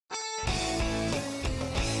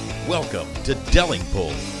Welcome to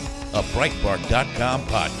Delingpole, a Breitbart.com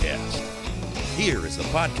podcast. Here is the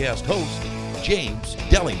podcast host, James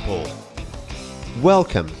Delingpole.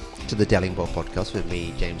 Welcome to the Delingpole podcast with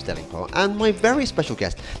me, James Delingpole, and my very special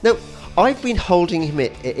guest. Now, I've been holding him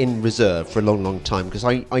in reserve for a long, long time because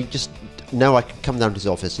I just know I can come down to his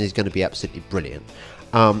office and he's going to be absolutely brilliant.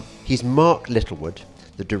 He's Mark Littlewood,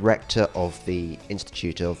 the director of the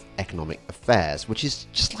Institute of Economic Affairs, which is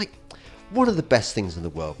just like one of the best things in the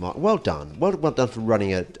world, Mark. Well done. Well done for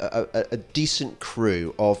running a decent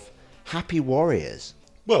crew of happy warriors.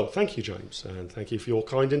 Well, thank you, James, and thank you for your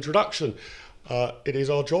kind introduction. It is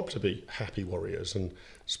our job to be happy warriors and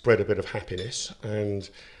spread a bit of happiness and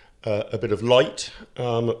a bit of light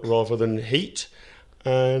rather than heat,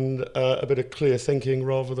 and a bit of clear thinking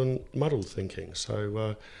rather than muddled thinking.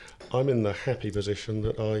 So I'm in the happy position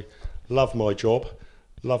that I love my job,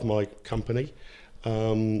 love my company,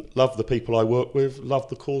 love the people I work with, love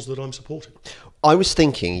the cause that I'm supporting. I was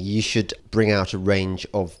thinking you should bring out a range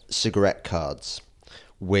of cigarette cards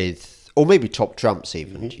with, or maybe top trumps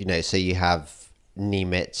even, you know, so you have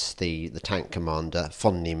Nimitz, the tank commander,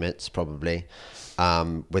 von Nimitz probably,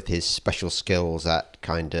 with his special skills at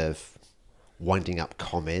kind of winding up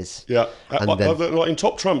commies. Yeah, and then, like in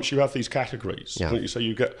top trumps you have these categories. Yeah. So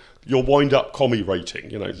you get your wind up commie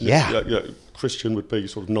rating. You know, yeah. Christian would be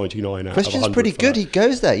sort of 99 out Christian's of 100. pretty good. That. He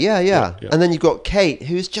goes there. Yeah. Yeah. And then you've got Kate,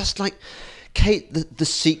 who's just like Kate, the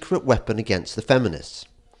secret weapon against the feminists.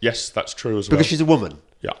 Yes, that's true as well. Because she's a woman.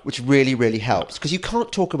 Yeah. Which really, really helps. Because you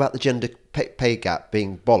can't talk about the gender pay gap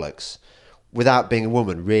being bollocks without being a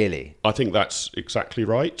woman, really. I think that's exactly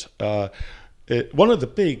right. One of the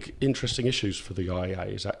big interesting issues for the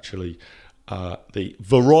IEA is actually the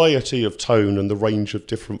variety of tone and the range of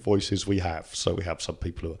different voices we have. So we have some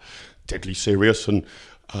people who are deadly serious and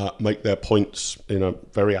make their points in a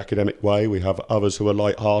very academic way. We have others who are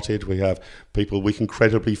light-hearted. We have people we can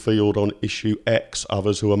credibly field on issue X,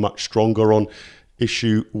 others who are much stronger on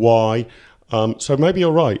issue Y. So maybe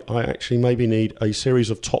you're right. I actually maybe need a series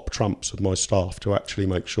of top trumps of my staff to actually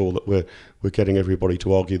make sure that we're getting everybody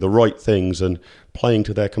to argue the right things and playing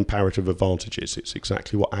to their comparative advantages. It's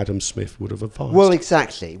exactly what Adam Smith would have advised. Well,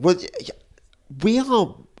 exactly. Well, we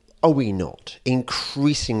are we not,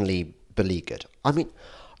 increasingly beleaguered? I mean,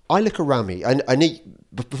 I look around me. I know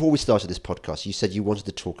before we started this podcast, you said you wanted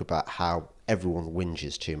to talk about how everyone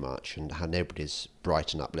whinges too much and how nobody's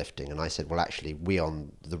bright and uplifting. And I said, well, actually, we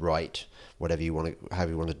on the right, however you want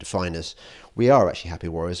to define us, we are actually happy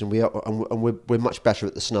warriors, and we're much better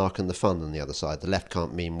at the snark and the fun than the other side. The left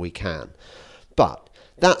can't mean we can. But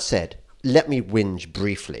that said, let me whinge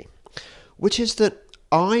briefly, which is that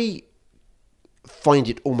I find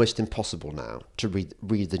it almost impossible now to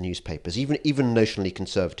read the newspapers, even notionally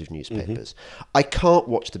conservative newspapers. I can't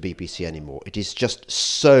watch the BBC anymore. It is just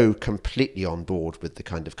so completely on board with the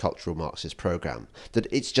kind of cultural Marxist program that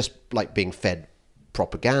it's just like being fed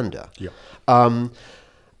propaganda. Yeah.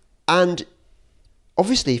 And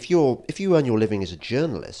obviously, if you earn your living as a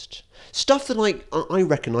journalist, stuff that I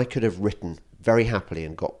reckon I could have written very happily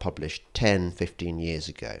and got published 10, 15 years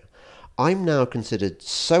ago, I'm now considered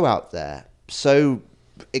so out there, so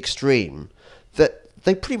extreme, that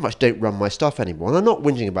they pretty much don't run my stuff anymore. And I'm not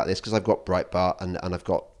whinging about this because I've got Breitbart and I've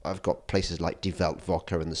got places like Die Welt,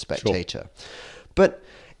 Vodka and The Spectator. Sure. But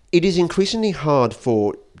it is increasingly hard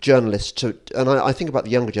for journalists to, and I think about the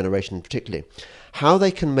younger generation particularly, how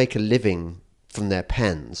they can make a living from their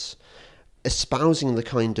pens espousing the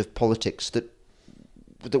kind of politics that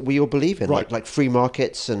we all believe in, right. like free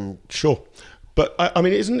markets and... Sure. But, I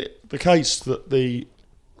mean, isn't it the case that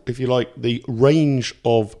if you like, the range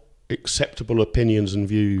of acceptable opinions and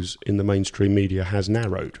views in the mainstream media has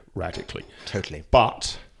narrowed radically? Totally.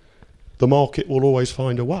 But the market will always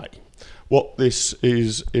find a way. What this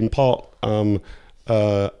is, in part,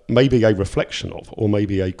 maybe a reflection of, or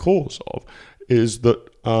maybe a cause of, is that,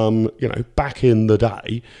 back in the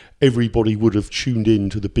day, everybody would have tuned in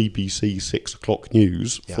to the BBC 6 o'clock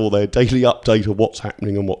news for their daily update of what's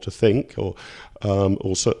happening and what to think, or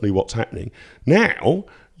certainly what's happening. Now,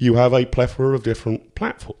 you have a plethora of different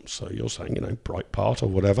platforms. So you're saying, Breitbart or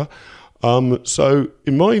whatever. So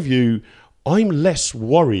in my view, I'm less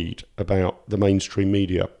worried about the mainstream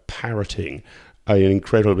media parroting an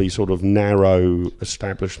incredibly sort of narrow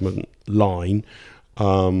establishment line,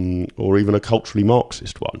 or even a culturally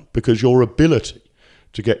Marxist one, because your ability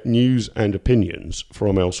to get news and opinions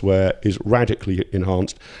from elsewhere is radically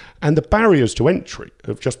enhanced, and the barriers to entry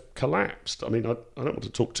have just collapsed. I mean, I don't want to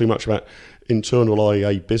talk too much about internal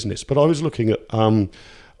IEA business, but I was looking at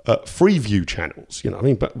Freeview channels. You know, I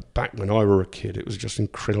mean, but back when I were a kid, it was just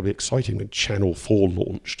incredibly exciting when Channel 4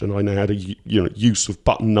 launched, and I now had a use of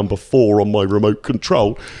button number 4 on my remote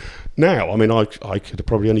control. Now, I mean, I could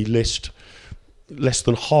probably only list less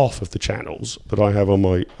than half of the channels that I have on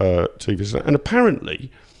my TV, and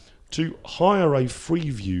apparently, to hire a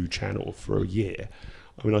Freeview channel for a year,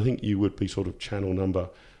 I mean, I think you would be sort of channel number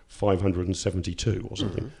 572 or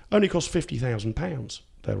something. Only costs £50,000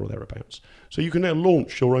 there or thereabouts. So you can now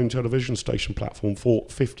launch your own television station platform for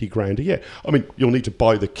 50 grand a year. I mean, you'll need to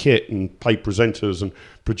buy the kit and pay presenters and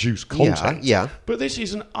produce content. Yeah. But this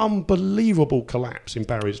is an unbelievable collapse in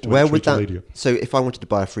barriers to Where entry would to that? media. So if I wanted to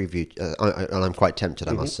buy a Freeview, and I'm quite tempted,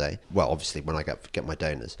 I must say. Well, obviously when I get my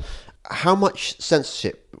donors, how much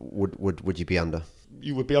censorship would you be under?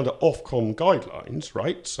 You would be under Ofcom guidelines,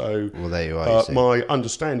 right? So Well, there you are. You see. my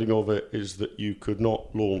understanding of it is that you could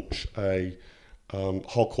not launch a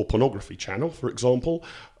hardcore pornography channel, for example.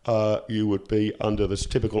 You would be under this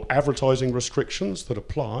typical advertising restrictions that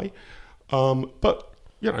apply. But,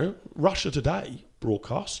 you know, Russia Today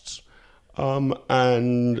broadcasts,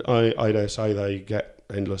 and I dare say they get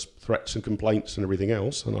endless threats and complaints and everything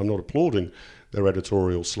else, and I'm not applauding their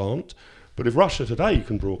editorial slant. But if Russia Today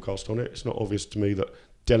can broadcast on it, it's not obvious to me that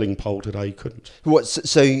Delingpole Today couldn't. What?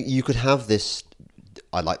 So you could have this.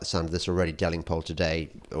 I like the sound of this already. Delingpole Today,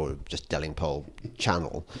 or just Delingpole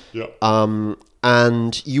channel. Yeah.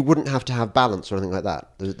 And you wouldn't have to have balance or anything like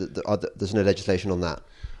that. There's no legislation on that.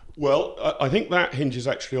 Well, I think that hinges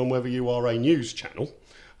actually on whether you are a news channel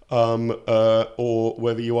or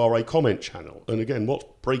whether you are a comment channel. And again, what's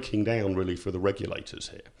breaking down really for the regulators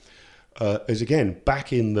here is, again,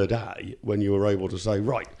 back in the day when you were able to say,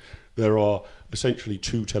 right, there are essentially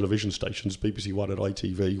two television stations, BBC One and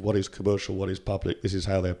ITV, what is commercial, what is public, this is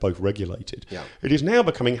how they're both regulated. Yeah. It is now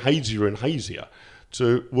becoming hazier and hazier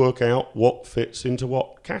to work out what fits into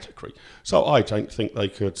what category. So I don't think they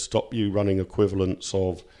could stop you running equivalents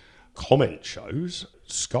of comment shows.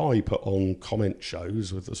 Sky put on comment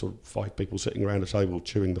shows with the sort of 5 people sitting around a table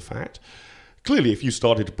chewing the fat. Clearly, if you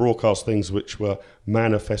started to broadcast things which were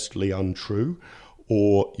manifestly untrue,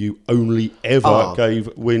 or you only ever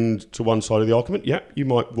gave wind to one side of the argument, you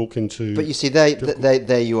might walk into... But you see,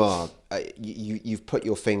 there you are. You've put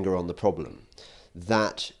your finger on the problem.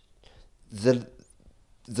 That the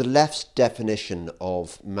left's definition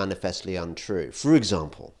of manifestly untrue, for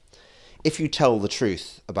example, if you tell the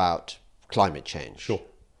truth about climate change... Sure.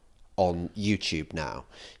 On YouTube now,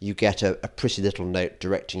 you get a pretty little note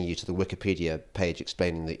directing you to the Wikipedia page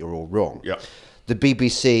explaining that you're all wrong. Yeah. The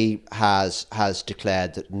BBC has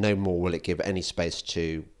declared that no more will it give any space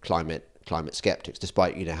to climate skeptics,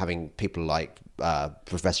 despite having people like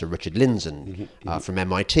Professor Richard Lindzen from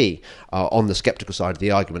MIT on the skeptical side of the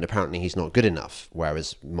argument. Apparently, he's not good enough,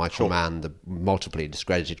 whereas Michael Mann, the multiply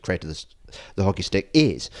discredited creator of the hockey stick,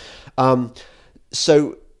 is.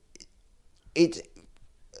 So it.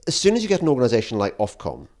 As soon as you get an organisation like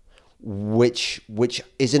Ofcom, which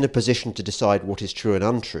is in a position to decide what is true and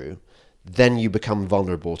untrue, then you become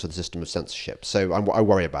vulnerable to the system of censorship. So I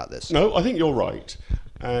worry about this. No, I think you're right.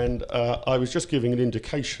 And I was just giving an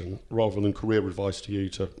indication, rather than career advice to you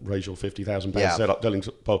to raise your £50,000, set up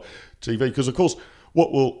Delingpole TV, because, of course,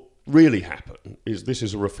 what will really happen is this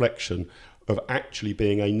is a reflection of actually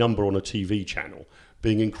being a number on a TV channel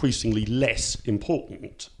being increasingly less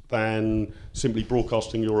important than simply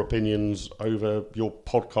broadcasting your opinions over your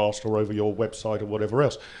podcast or over your website or whatever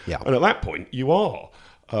else. Yeah. And at that point, you are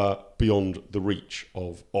beyond the reach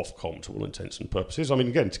of Ofcom to all intents and purposes. I mean,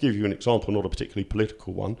 again, to give you an example, not a particularly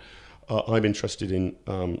political one, I'm interested in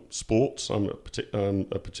sports. I'm a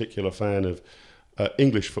particular fan of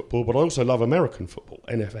English football, but I also love American football,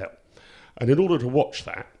 NFL. And in order to watch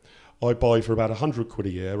that, I buy for about £100 a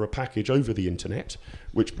year a package over the internet,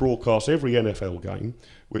 which broadcasts every NFL game,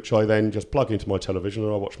 which I then just plug into my television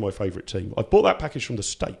and I watch my favourite team. I bought that package from the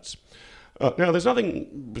States. Now, there's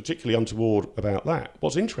nothing particularly untoward about that.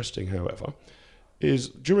 What's interesting, however, is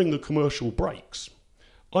during the commercial breaks,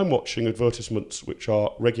 I'm watching advertisements which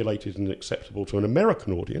are regulated and acceptable to an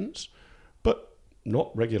American audience, but not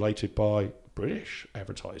regulated by British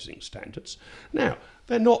advertising standards. Now,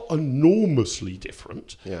 they're not enormously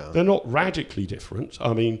different. Yeah. They're not radically different.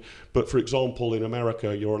 I mean, but for example, in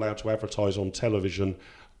America, you're allowed to advertise on television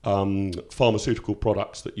pharmaceutical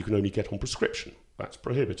products that you can only get on prescription. That's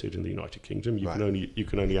prohibited in the United Kingdom. You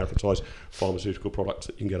can only advertise pharmaceutical products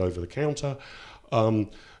that you can get over the counter.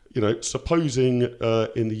 Supposing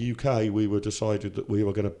in the UK we were decided that we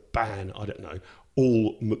were going to ban, I don't know,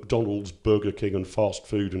 all McDonald's, Burger King and fast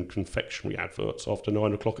food and confectionery adverts after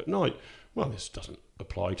 9 o'clock at night. Well, this doesn't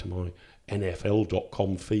apply to my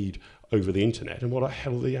NFL.com feed over the internet, and what the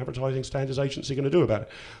hell are the Advertising Standards Agency going to do about it?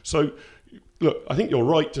 So, look, I think you're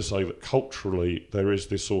right to say that culturally there is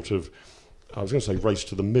this sort of, I was going to say race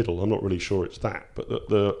to the middle, I'm not really sure it's that, but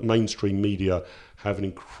the mainstream media have an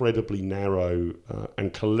incredibly narrow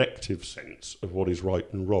and collective sense of what is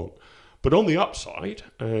right and wrong. But on the upside,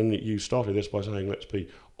 and you started this by saying let's be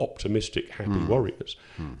optimistic, happy warriors,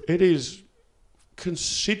 it is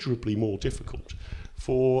considerably more difficult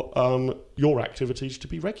for your activities to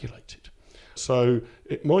be regulated. So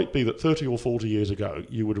it might be that 30 or 40 years ago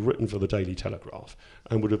you would have written for the Daily Telegraph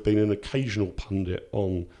and would have been an occasional pundit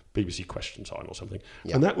on BBC Question Time or something,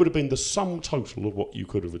 and that would have been the sum total of what you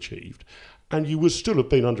could have achieved, and you would still have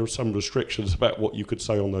been under some restrictions about what you could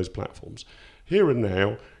say on those platforms. Here and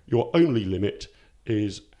now, your only limit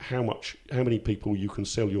is how many people you can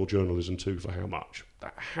sell your journalism to for how much.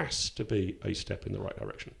 That has to be a step in the right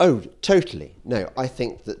direction. Oh, totally. No, I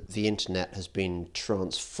think that the internet has been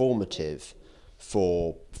transformative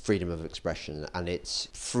for freedom of expression, and it's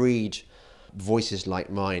freed voices like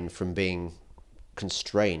mine from being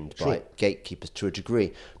constrained by gatekeepers to a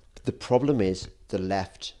degree. The problem is the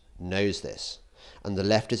left knows this, and the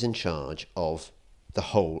left is in charge of the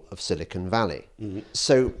whole of Silicon Valley.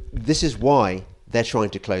 So this is why they're trying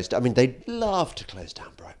to close down. I mean, they'd love to close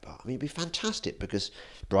down Breitbart. I mean, it'd be fantastic because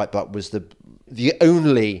Breitbart was the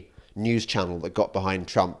only news channel that got behind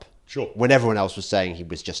Trump when everyone else was saying he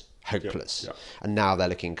was just hopeless. And now they're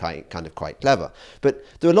looking kind of quite clever. But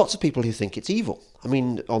there are lots of people who think it's evil. I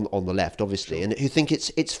mean, on the left, obviously, and who think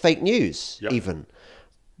it's fake news, even.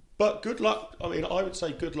 But good luck. I mean, I would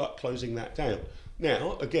say good luck closing that down.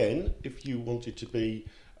 Now, again, if you wanted to be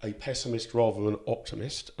a pessimist rather than an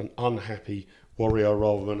optimist, an unhappy warrior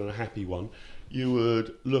rather than a happy one, you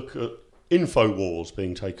would look at InfoWars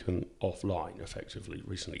being taken offline effectively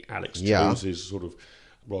recently. Alex Jones's sort of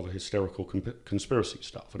rather hysterical conspiracy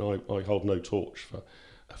stuff, and I hold no torch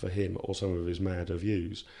for him or some of his madder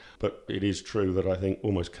views. But it is true that I think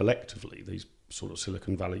almost collectively these sort of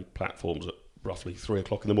Silicon Valley platforms at roughly 3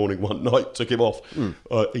 o'clock in the morning one night took him off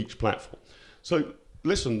each platform. So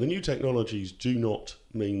listen, the new technologies do not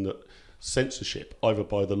mean that censorship, either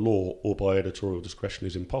by the law or by editorial discretion,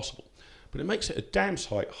 is impossible. But it makes it a damn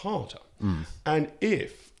sight harder. And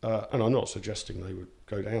if, and I'm not suggesting they would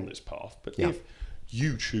go down this path, but if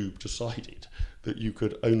YouTube decided that you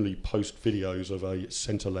could only post videos of a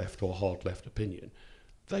centre-left or hard-left opinion,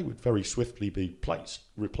 they would very swiftly be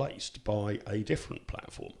replaced by a different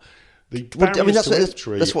platform.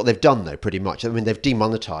 That's what they've done, though, pretty much. I mean, they've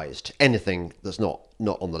demonetised anything that's not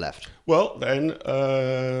on the left. Well, then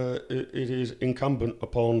it is incumbent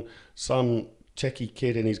upon some techie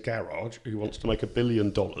kid in his garage who wants to make $1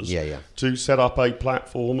 billion to set up a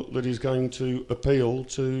platform that is going to appeal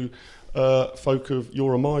to folk of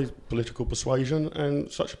your and my political persuasion, and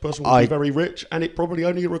such a person will be very rich, and it probably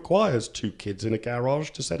only requires 2 kids in a garage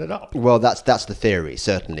to set it up. Well, that's the theory,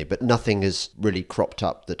 certainly, but nothing has really cropped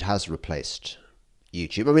up that has replaced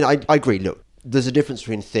YouTube. I mean, I agree. Look, there's a difference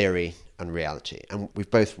between theory and reality, and we've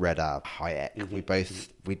both read our Hayek.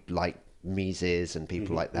 We like Mises and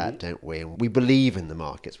people like that, don't we? And we believe in the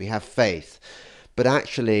markets. We have faith, but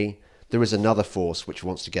actually, there is another force which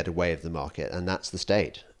wants to get away of the market, and that's the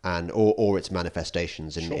state. And or its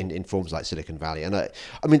manifestations in forms like Silicon Valley. And I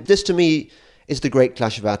mean, this to me is the great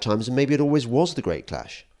clash of our times, and maybe it always was the great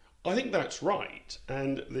clash. I think that's right,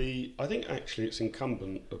 and I think actually it's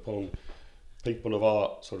incumbent upon people of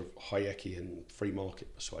our sort of Hayekian free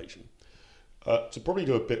market persuasion to probably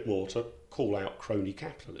do a bit more to call out crony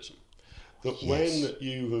capitalism. That when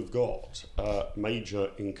you have got major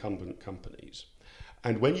incumbent companies,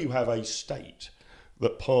 and when you have a state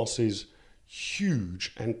that passes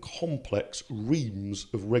huge and complex reams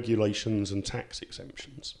of regulations and tax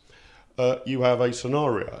exemptions, you have a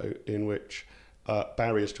scenario in which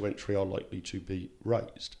barriers to entry are likely to be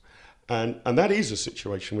raised. And that is a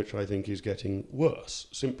situation which I think is getting worse,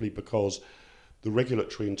 simply because the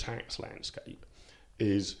regulatory and tax landscape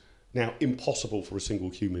is now impossible for a single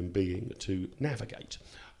human being to navigate.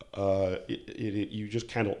 You just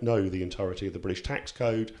cannot know the entirety of the British tax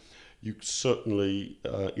code. You certainly,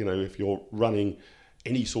 if you're running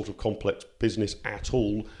any sort of complex business at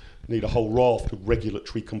all, need a whole raft of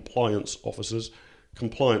regulatory compliance officers.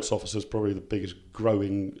 Compliance officers probably the biggest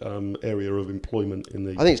growing area of employment in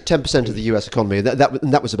the... I think it's 10% of the US economy.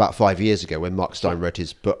 That was about 5 years ago when Mark Stein wrote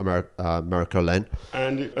his book, America Alone.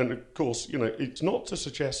 And of course, it's not to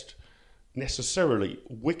suggest necessarily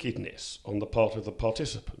wickedness on the part of the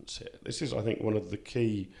participants here. This is, I think, one of the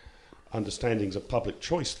key understandings of public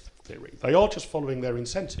choice theory. They are just following their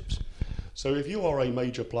incentives. So if you are a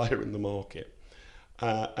major player in the market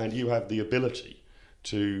and you have the ability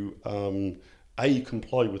to A,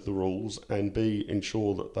 comply with the rules, and B,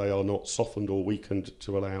 ensure that they are not softened or weakened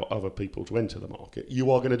to allow other people to enter the market,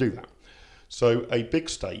 you are going to do that. So a big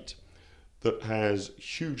state that has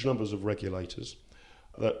huge numbers of regulators,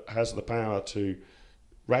 that has the power to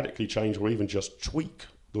radically change or even just tweak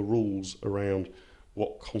the rules around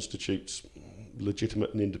what constitutes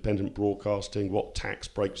legitimate and independent broadcasting, what tax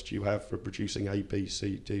breaks do you have for producing A, B,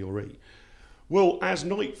 C, D or E, will, as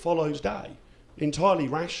night follows day, entirely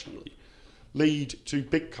rationally lead to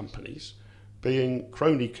big companies being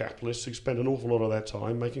crony capitalists who spend an awful lot of their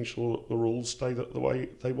time making sure that the rules stay the way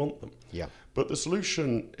they want them. Yeah. But the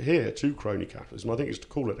solution here to crony capitalism, I think, is to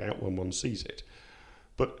call it out when one sees it.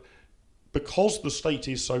 But because the state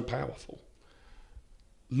is so powerful,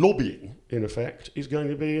 lobbying, in effect, is going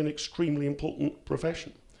to be an extremely important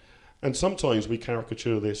profession. And sometimes we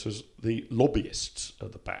caricature this as the lobbyists are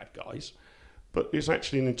the bad guys, but it's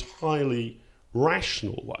actually an entirely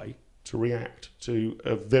rational way to react to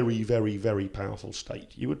a very, very, very powerful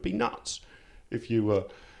state. You would be nuts if you were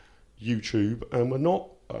YouTube and were not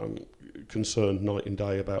concerned night and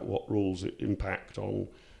day about what rules impact on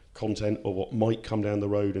content or what might come down the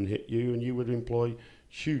road and hit you, and you would employ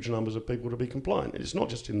huge numbers of people to be compliant. It's not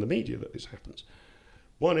just in the media that this happens.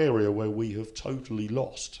 One area where we have totally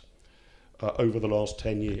lost over the last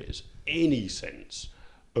 10 years any sense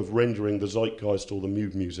of rendering the zeitgeist or the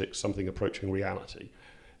mood music something approaching reality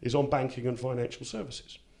is on banking and financial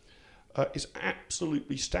services. It's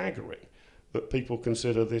absolutely staggering that people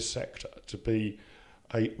consider this sector to be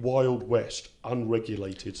a Wild West,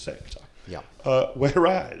 unregulated sector. Yeah.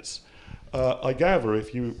 Whereas, I gather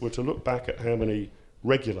if you were to look back at how many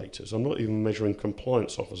regulators, I'm not even measuring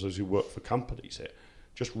compliance officers who work for companies here,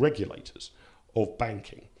 just regulators of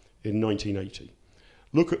banking in 1980.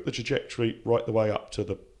 Look at the trajectory right the way up to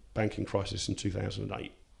the banking crisis in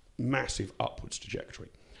 2008. Massive upwards trajectory.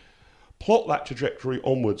 Plot that trajectory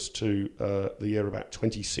onwards to the year about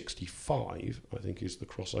 2065, I think is the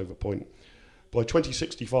crossover point. By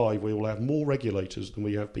 2065, we will have more regulators than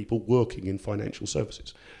we have people working in financial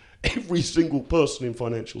services. Every single person in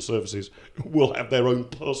financial services will have their own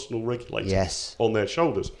personal regulator on their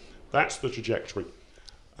shoulders. That's the trajectory.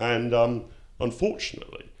 And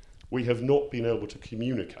unfortunately, we have not been able to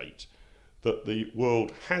communicate that the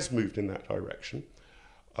world has moved in that direction,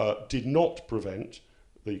 did not prevent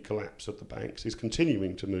the collapse of the banks, is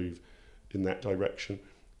continuing to move in that direction.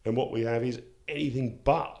 And what we have is anything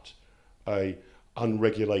but a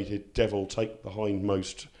unregulated, devil take the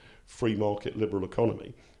hindmost free market liberal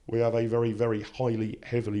economy. We have a very, very highly,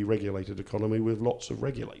 heavily regulated economy with lots of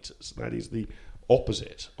regulators. That is the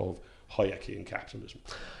opposite of Hayekian capitalism.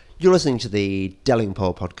 You're listening to the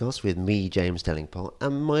Delingpole podcast with me, James Delingpole,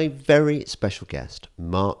 and my very special guest,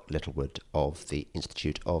 Mark Littlewood of the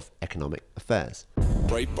Institute of Economic Affairs.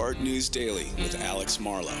 Breitbart News Daily with Alex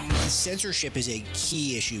Marlow. Censorship is a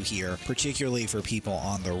key issue here, particularly for people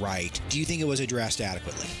on the right. Do you think it was addressed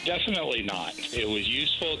adequately? Definitely not. It was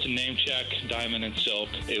useful to name check Diamond and Silk.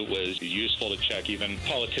 It was useful to check even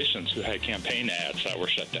politicians who had campaign ads that were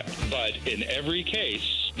shut down. But in every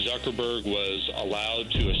case, Zuckerberg was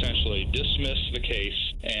allowed to essentially dismiss the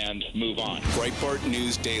case and move on. Breitbart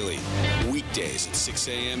News Daily, weekdays at 6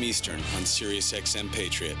 a.m. Eastern on SiriusXM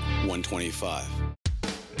Patriot 125.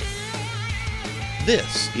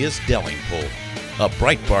 This is Delingpole, a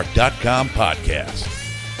Breitbart.com podcast.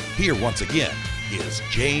 Here once again is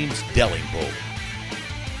James Delingpole.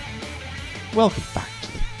 Welcome back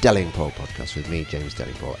to the Delingpole podcast with me, James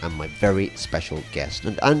Delingpole, and my very special guest,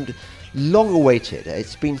 and long awaited,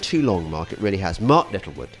 it's been too long, Mark, it really has, Mark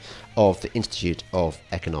Littlewood of the Institute of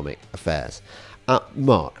Economic Affairs.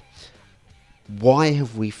 Mark, why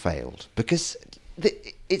have we failed? Because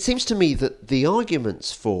it seems to me that the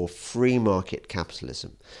arguments for free market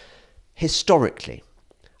capitalism, historically,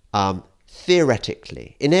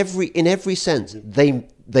 theoretically, in every sense,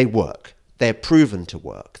 they work. They're proven to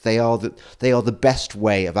work. They are the best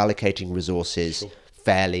way of allocating resources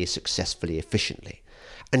fairly, successfully, efficiently.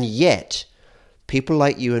 And yet, people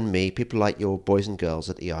like you and me, people like your boys and girls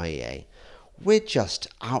at the IEA, we're just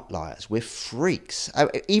outliers. We're freaks.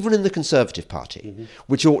 Even in the Conservative Party,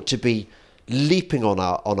 which ought to be leaping on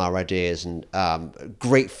our ideas and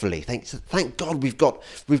gratefully, thank God we've got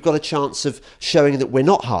a chance of showing that we're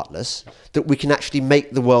not heartless, that we can actually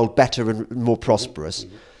make the world better and more prosperous.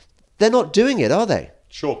 They're not doing it, are they?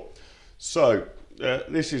 Sure. So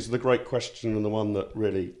this is the great question and the one that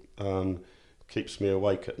really keeps me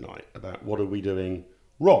awake at night about what are we doing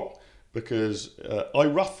wrong, because I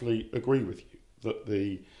roughly agree with you that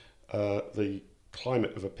the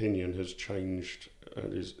climate of opinion has changed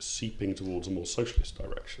and is seeping towards a more socialist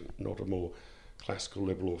direction, not a more classical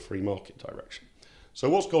liberal or free market direction. So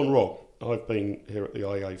what's gone wrong? I've been here at the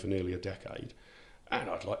IA for nearly a decade, and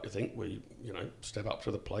I'd like to think we, step up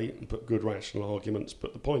to the plate and put good rational arguments.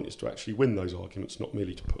 But the point is to actually win those arguments, not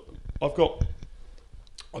merely to put them.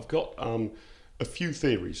 I've got a few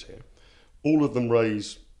theories here. All of them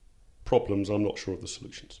raise problems. I'm not sure of the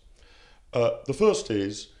solutions. The first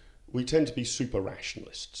is we tend to be super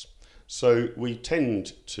rationalists. So we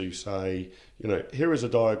tend to say, here is a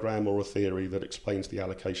diagram or a theory that explains the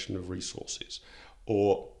allocation of resources,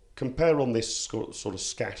 or compare on this sort of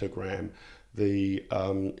scattergram the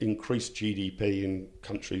increased GDP in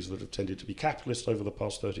countries that have tended to be capitalist over the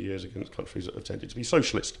past 30 years against countries that have tended to be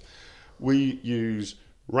socialist. We use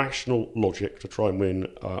rational logic to try and win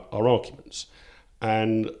our arguments.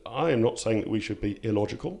 And I am not saying that we should be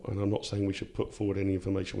illogical, and I'm not saying we should put forward any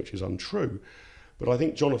information which is untrue, but I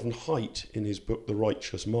think Jonathan Haidt, in his book The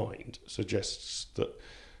Righteous Mind, suggests that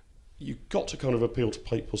you've got to kind of appeal to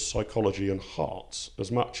people's psychology and hearts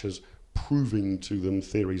as much as proving to them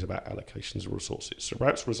theories about allocations of resources. So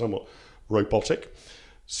perhaps we're somewhat robotic.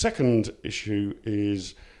 Second issue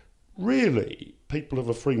is really people of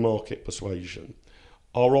a free market persuasion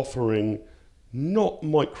are offering not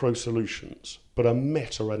micro solutions, but a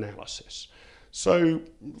meta-analysis. So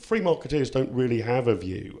free marketeers don't really have a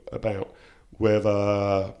view about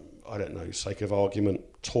whether, I don't know, sake of argument,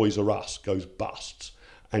 Toys R Us goes bust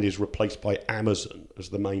and is replaced by Amazon as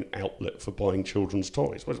the main outlet for buying children's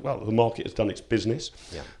toys. Well, the market has done its business.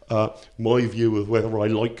 Yeah. My view of whether I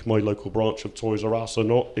like my local branch of Toys R Us or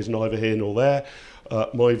not is neither here nor there.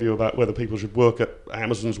 My view about whether people should work at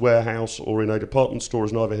Amazon's warehouse or in a department store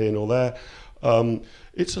is neither here nor there.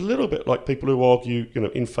 It's a little bit like people who argue,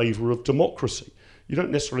 in favour of democracy. You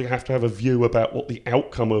don't necessarily have to have a view about what the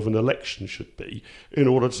outcome of an election should be in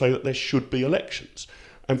order to say that there should be elections.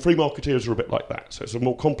 And free marketeers are a bit like that. So it's a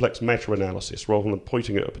more complex meta-analysis rather than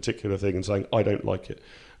pointing at a particular thing and saying, I don't like it,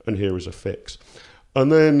 and here is a fix.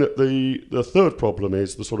 And then the third problem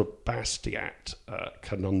is the sort of Bastiat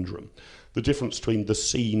conundrum, the difference between the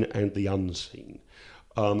seen and the unseen.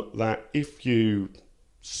 That if you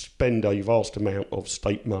spend a vast amount of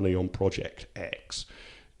state money on project X,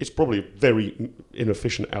 it's probably a very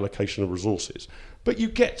inefficient allocation of resources, but you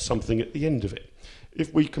get something at the end of it.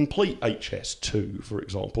 If we complete HS2, for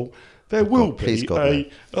example, there will be and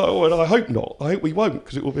I hope not. I hope we won't,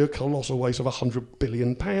 because it will be a colossal waste of £100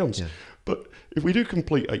 billion. Yeah. But if we do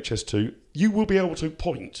complete HS2, you will be able to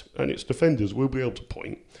point, and its defenders will be able to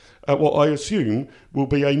point, at what I assume will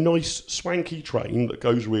be a nice, swanky train that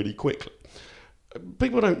goes really quickly.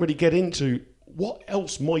 People don't really get into what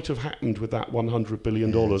else might have happened with that $100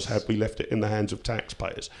 billion had we left it in the hands of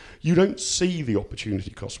taxpayers. You don't see the opportunity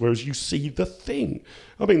cost, whereas you see the thing.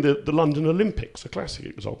 I mean, the London Olympics, a classic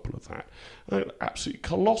example of that. An absolutely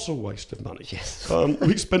colossal waste of money. Yes.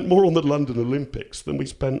 We spent more on the London Olympics than we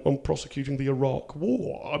spent on prosecuting the Iraq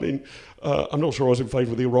War. I mean, I'm not sure I was in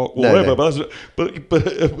favour of the Iraq War ever, but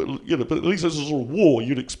at least as a sort of war,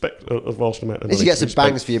 you'd expect a vast amount of money. You get some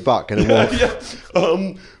bangs for your buck in a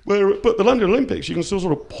war. But the London Olympics, you can still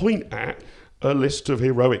sort of point at a list of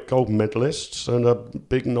heroic gold medalists and a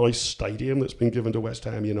big, nice stadium that's been given to West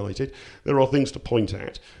Ham United. There are things to point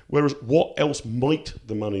at. Whereas what else might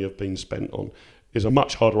the money have been spent on is a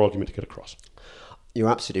much harder argument to get across. You're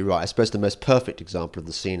absolutely right. I suppose the most perfect example of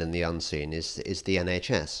the seen and the unseen is the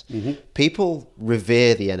NHS. Mm-hmm. People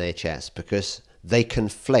revere the NHS because they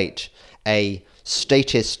conflate a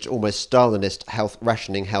statist, almost Stalinist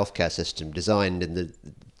rationing healthcare system designed in the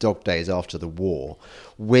dog days after the war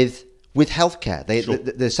with healthcare.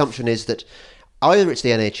 The assumption is that either it's the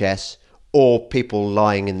NHS or people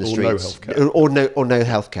lying in the streets, or no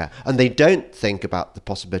healthcare, and they don't think about the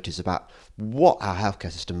possibilities about what our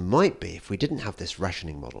healthcare system might be if we didn't have this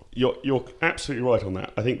rationing model. You're absolutely right on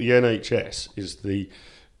that. I think the NHS is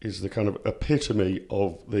the kind of epitome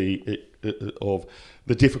of the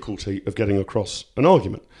difficulty of getting across an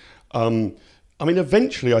argument. I mean,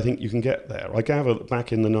 eventually I think you can get there. I gather that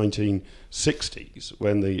back in the 1960s,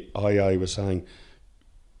 when the IA was saying,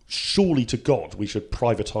 surely to God we should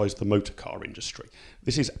privatise the motor car industry.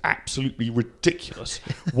 This is absolutely ridiculous.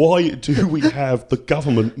 Why do we have the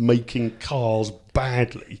government making cars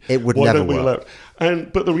badly? It would never work.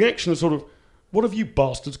 But the reaction is sort of, what have you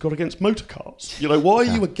bastards got against motor cars? Why are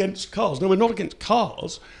you against cars? No, we're not against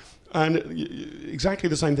cars. And exactly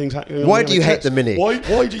the same thing's happening. Why do you hate the Mini? Why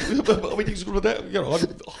do you? I mean,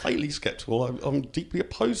 I'm highly sceptical. I'm deeply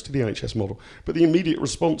opposed to the NHS model. But the immediate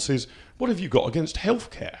response is, what have you got against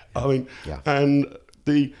healthcare? I mean, and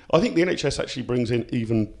I think the NHS actually brings in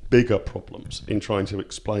even bigger problems in trying to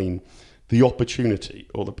explain the opportunity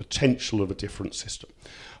or the potential of a different system.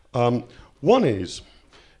 One is,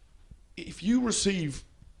 if you receive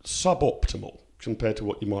suboptimal compared to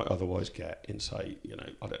what you might otherwise get in, say,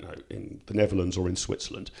 I don't know, in the Netherlands or in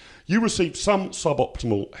Switzerland, you receive some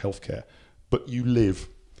suboptimal healthcare, but you live.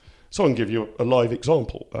 So I can give you a live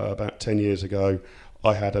example. About 10 years ago,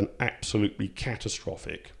 I had an absolutely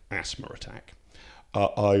catastrophic asthma attack.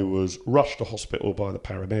 I was rushed to hospital by the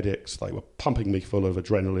paramedics. They were pumping me full of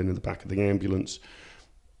adrenaline in the back of the ambulance.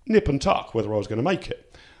 Nip and tuck whether I was going to make it.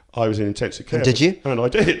 I was in intensive care. And did you? And I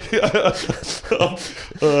did. I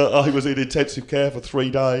was in intensive care for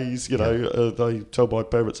 3 days. They told my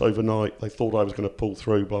parents overnight. They thought I was going to pull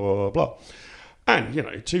through, blah, blah, blah, blah.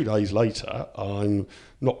 And, 2 days later, I'm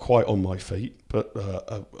not quite on my feet, but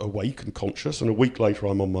awake and conscious. And a week later,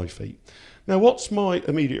 I'm on my feet. Now, what's my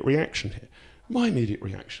immediate reaction here? My immediate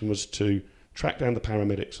reaction was to track down the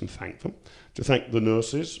paramedics and thank them, to thank the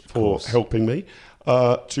nurses for helping me,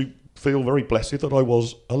 to feel very blessed that I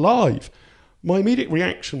was alive. My immediate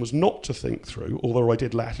reaction was not to think through, although I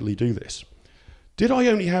did latterly do this. Did I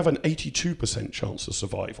only have an 82% chance of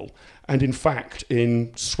survival? And in fact,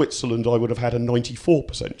 in Switzerland, I would have had a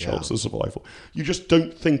 94% chance of survival. You just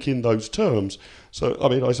don't think in those terms. So,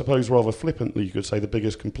 I suppose rather flippantly, you could say the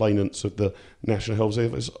biggest complainants of the National Health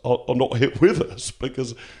Service are not here with us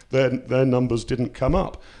because their numbers didn't come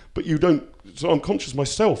up. But you don't, so I'm conscious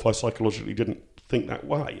myself, I psychologically didn't think that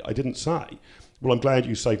way. I didn't say, well, I'm glad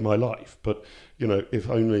you saved my life, but if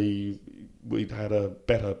only we'd had a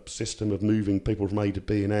better system of moving people from A to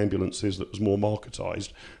B in ambulances that was more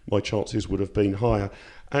marketised, my chances would have been higher.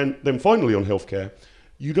 And then finally on healthcare,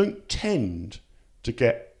 you don't tend to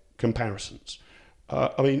get comparisons.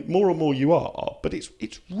 More and more you are, but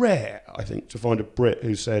it's rare, I think, to find a Brit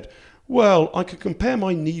who said, well, I could compare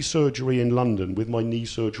my knee surgery in London with my knee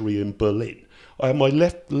surgery in Berlin. I had my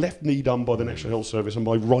left knee done by the National Health Service and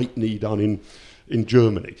my right knee done in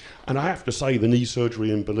Germany. And I have to say the knee surgery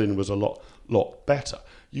in Berlin was a lot better.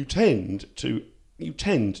 You tend to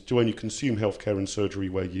only consume healthcare and surgery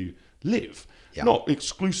where you live, not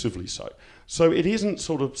exclusively so. So it isn't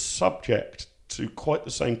sort of subject to quite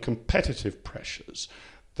the same competitive pressures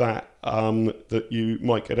that that you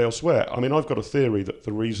might get elsewhere. I've got a theory that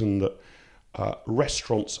the reason that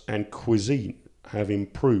restaurants and cuisine have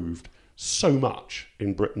improved so much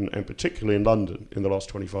in Britain, and particularly in London in the last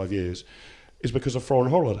 25 years, is because of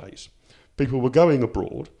foreign holidays. People were going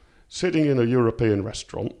abroad, sitting in a European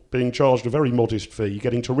restaurant, being charged a very modest fee,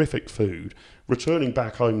 getting terrific food, returning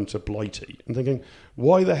back home to Blighty and thinking,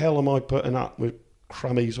 why the hell am I putting up with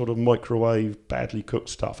crummy sort of microwave, badly cooked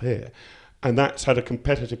stuff here? And that's had a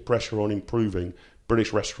competitive pressure on improving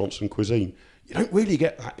British restaurants and cuisine. You don't really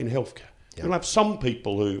get that in healthcare. You'll have some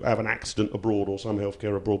people who have an accident abroad or some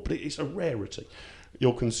healthcare abroad, but it's a rarity.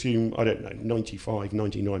 You'll consume, 95,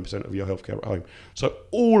 99% of your healthcare at home. So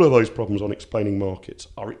all of those problems on explaining markets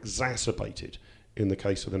are exacerbated in the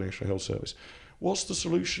case of the National Health Service. What's the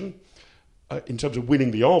solution? In terms of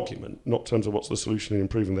winning the argument, not in terms of what's the solution in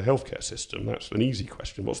improving the healthcare system, that's an easy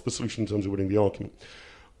question. What's the solution in terms of winning the argument?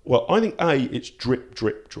 Well, I think, it's drip,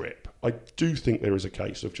 drip, drip. I do think there is a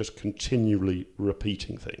case of just continually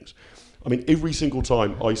repeating things. Every single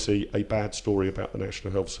time I see a bad story about the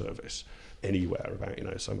National Health Service anywhere,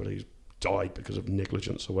 about, somebody's died because of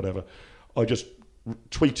negligence or whatever, I just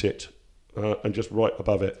tweet it and just write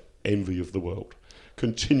above it, envy of the world.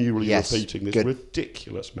 Continually repeating this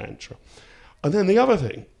ridiculous mantra. And then the other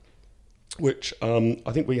thing, which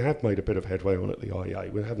I think we have made a bit of headway on at the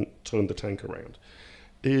IEA, we haven't turned the tank around,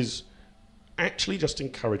 is actually just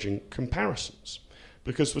encouraging comparisons.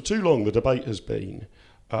 Because for too long the debate has been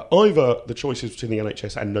either the choices between the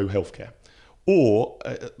NHS and no healthcare, or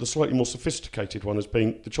the slightly more sophisticated one has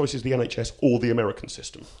been the choices the NHS or the American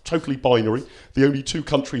system. Totally binary. The only two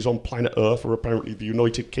countries on planet Earth are apparently the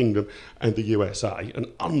United Kingdom and the USA. An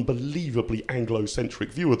unbelievably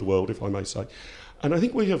Anglo-centric view of the world, if I may say. And I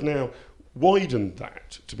think we have now widened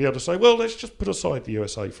that to be able to say, well, let's just put aside the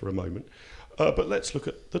USA for a moment, but let's look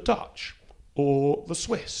at the Dutch or the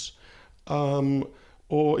Swiss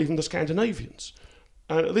or even the Scandinavians.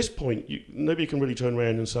 And at this point, nobody can really turn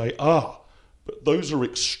around and say, but those are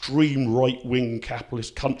extreme right-wing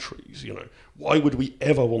capitalist countries, Why would we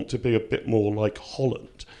ever want to be a bit more like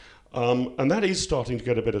Holland? And that is starting to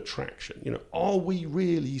get a bit of traction. Are we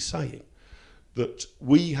really saying that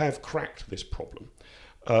we have cracked this problem?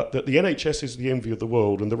 That the NHS is the envy of the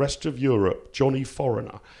world and the rest of Europe, Johnny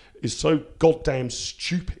Foreigner, is so goddamn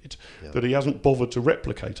stupid that he hasn't bothered to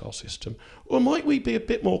replicate our system? Or might we be a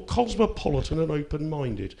bit more cosmopolitan and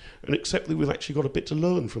open-minded and accept that we've actually got a bit to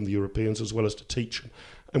learn from the Europeans as well as to teach them?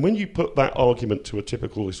 And when you put that argument to a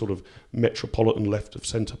typical sort of metropolitan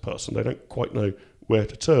left-of-centre person, they don't quite know where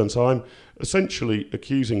to turn. So I'm essentially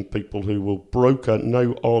accusing people who will broker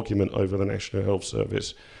no argument over the National Health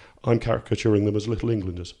Service. I'm caricaturing them as Little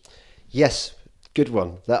Englanders. Yes, good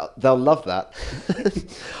one. They'll love that.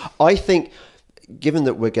 I think, given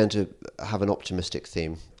that we're going to have an optimistic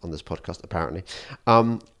theme on this podcast, apparently,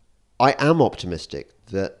 I am optimistic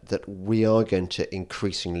that we are going to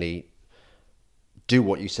increasingly do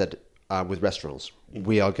what you said with restaurants.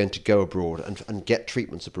 We are going to go abroad and get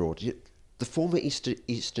treatments abroad. The former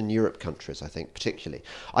Eastern Europe countries, I think, particularly.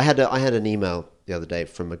 I had an email the other day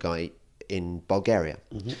from a guy in Bulgaria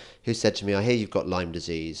who said to me, I hear you've got Lyme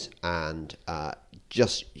disease and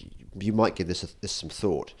you might give this some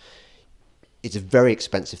thought. It's a very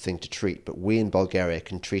expensive thing to treat, but we in Bulgaria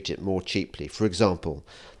can treat it more cheaply. For example,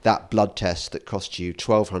 that blood test that cost you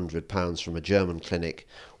 £1,200 from a German clinic,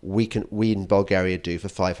 we in Bulgaria do for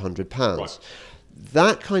 £500. Right.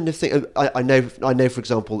 That kind of thing. I know. For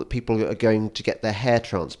example, that people are going to get their hair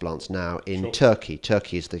transplants now in Turkey.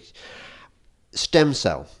 Turkey is the stem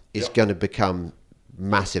cell is going to become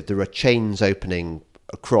massive. There are chains opening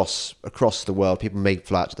across the world. People may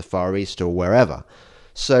fly out to the Far East or wherever.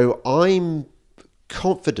 So I'm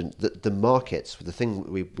confident that the markets, the thing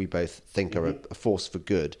that we both think are a force for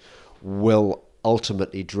good, will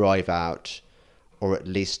ultimately drive out or at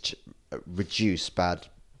least reduce bad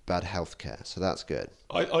healthcare. So that's good.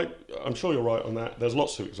 I'm sure you're right on that. There's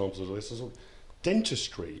lots of examples of this. There's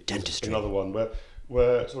dentistry is another one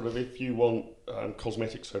where sort of if you want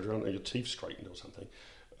cosmetic surgery, your teeth straightened or something,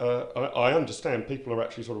 I understand people are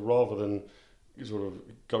actually sort of, rather than sort of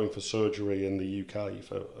going for surgery in the UK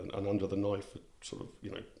and under the knife for sort of,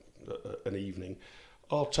 an evening,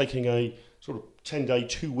 are taking a sort of 10-day,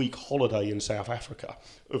 2-week holiday in South Africa,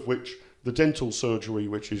 of which the dental surgery,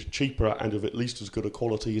 which is cheaper and of at least as good a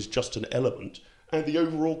quality, is just an element, and the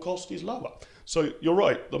overall cost is lower. So you're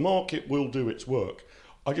right, the market will do its work.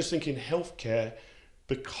 I just think in healthcare,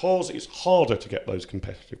 because it's harder to get those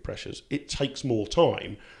competitive pressures, it takes more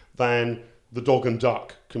time than the dog and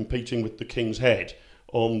duck competing with the king's head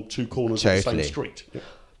on two corners of the same street. Yeah.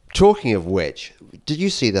 Talking of which, did you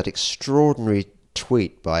see that extraordinary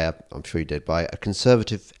tweet I'm sure you did, by a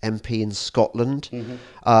Conservative MP in Scotland,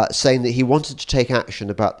 saying that he wanted to take action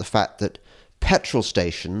about the fact that petrol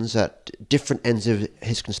stations at different ends of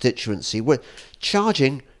his constituency were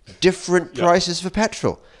charging different prices for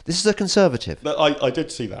petrol. This is a Conservative. I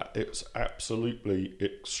did see that. It's absolutely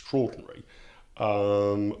extraordinary.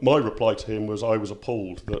 My reply to him was I was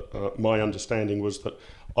appalled that my understanding was that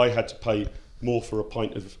I had to pay more for a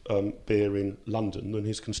pint of beer in London than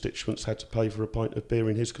his constituents had to pay for a pint of beer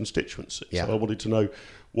in his constituency. Yeah. So I wanted to know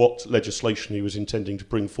what legislation he was intending to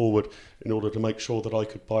bring forward in order to make sure that I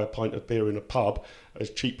could buy a pint of beer in a pub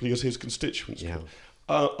as cheaply as his constituents could.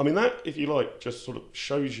 I mean, that, if you like, just sort of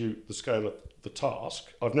shows you the scale of the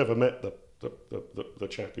task. I've never met the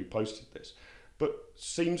chap who posted this, but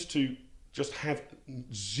seems to just have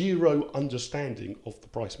zero understanding of the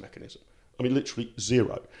price mechanism. I mean, literally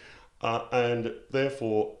zero. And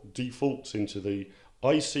therefore defaults into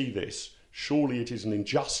I see this, surely it is an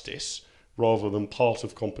injustice rather than part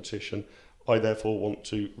of competition. I therefore want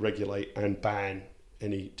to regulate and ban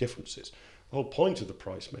any differences. The whole point of the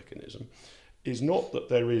price mechanism is not that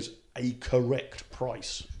there is a correct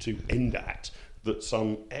price to end at that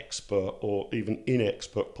some expert or even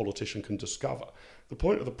inexpert politician can discover. The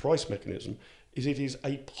point of the price mechanism is it is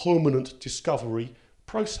a permanent discovery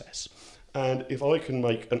process. And if I can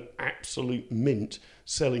make an absolute mint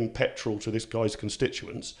selling petrol to this guy's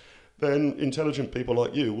constituents, then intelligent people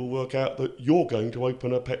like you will work out that you're going to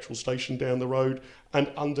open a petrol station down the road and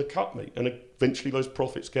undercut me. And eventually those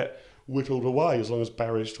profits get whittled away as long as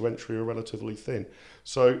barriers to entry are relatively thin.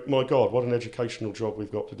 So, my God, what an educational job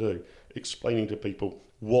we've got to do, explaining to people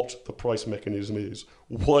what the price mechanism is,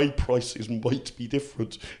 why prices might be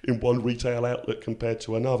different in one retail outlet compared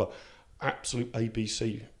to another. Absolute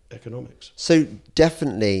ABC economics. So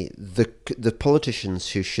definitely the politicians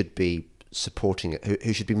who should be supporting it,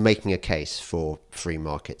 who should be making a case for free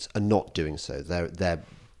markets, are not doing so. They're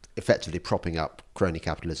effectively propping up crony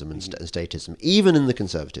capitalism and statism, even in the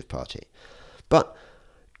Conservative Party. But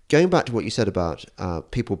going back to what you said about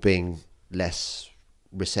people being less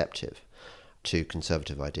receptive to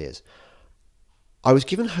conservative ideas, I was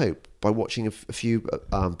given hope by watching a few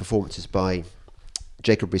performances by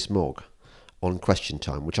Jacob Rees-Mogg on Question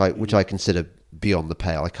Time, which I consider beyond the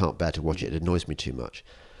pale. I can't bear to watch it. It annoys me too much.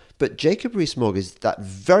 But Jacob Rees-Mogg is that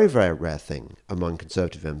very, very rare thing among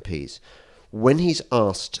Conservative MPs. When he's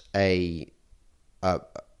asked a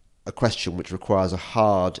question which requires a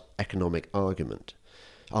hard economic argument,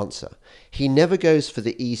 answer. He never goes for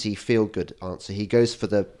the easy, feel-good answer. He goes for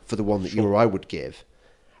the one that you or I would give.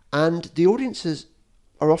 And the audiences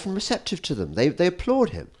are often receptive to them. They applaud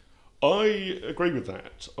him. I agree with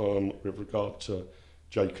that with regard to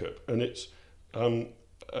Jacob. And it's,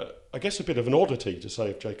 I guess, a bit of an oddity to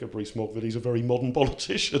say of Jacob Rees-Mogg that he's a very modern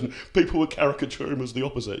politician. People would caricature him as the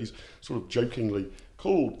opposite. He's sort of jokingly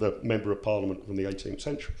called the Member of Parliament from the 18th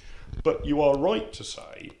century. But you are right to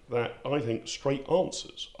say that I think straight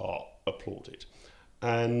answers are applauded.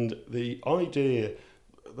 And the idea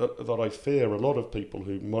that I fear a lot of people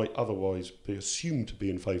who might otherwise be assumed to be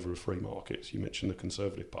in favour of free markets, you mentioned the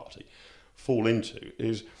Conservative Party, fall into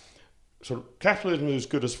is sort of capitalism is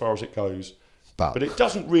good as far as it goes, but it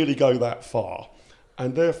doesn't really go that far.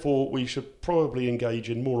 And therefore we should probably engage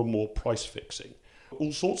in more and more price fixing,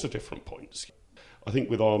 all sorts of different points. I think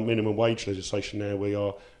with our minimum wage legislation now, we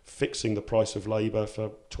are fixing the price of labour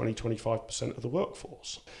for 20-25% of the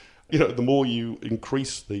workforce. You know, the more you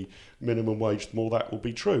increase the minimum wage, the more that will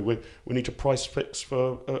be true. We need to price fix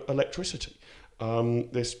for electricity.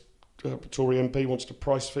 This Tory MP wants to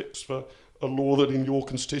price fix for a law that in your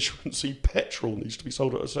constituency petrol needs to be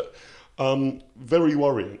sold at a set. Very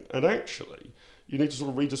worrying. And actually, you need to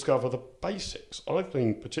sort of rediscover the basics. I've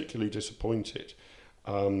been particularly disappointed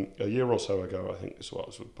a year or so ago, I think this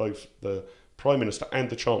was, with both the Prime Minister and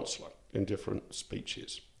the Chancellor in different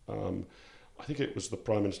speeches. I think it was the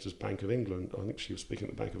Prime Minister's Bank of England. I think she was speaking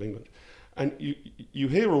at the Bank of England. And you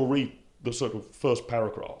hear or read the sort of first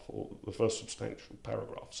paragraph or the first substantial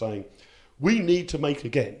paragraph saying, we need to make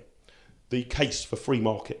again the case for free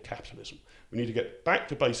market capitalism. We need to get back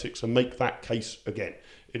to basics and make that case again.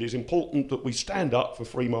 It is important that we stand up for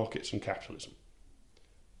free markets and capitalism.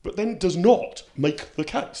 But then does not make the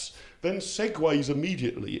case, then segues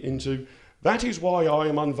immediately into, that is why I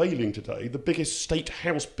am unveiling today the biggest state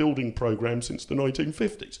house building programme since the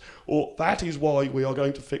 1950s, or that is why we are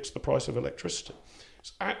going to fix the price of electricity.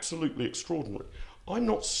 It's absolutely extraordinary. I'm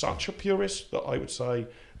not such a purist that I would say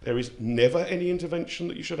there is never any intervention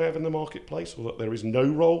that you should have in the marketplace, or that there is no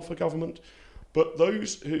role for government, but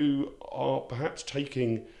those who are perhaps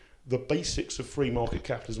taking the basics of free market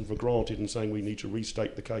capitalism for granted and saying we need to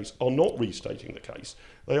restate the case are not restating the case.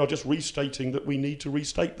 They are just restating that we need to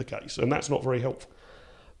restate the case, and that's not very helpful.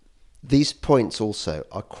 These points also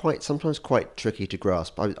are sometimes quite tricky to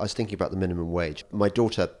grasp. I was thinking about the minimum wage. My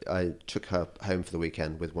daughter, I took her home for the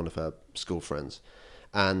weekend with one of her school friends,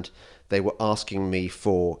 and they were asking me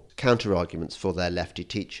for counter-arguments for their lefty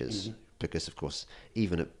teachers, because, of course,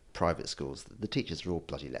 even at private schools, the teachers are all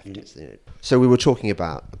bloody leftists. You know. So we were talking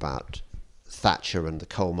about Thatcher and the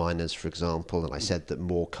coal miners, for example, and I said that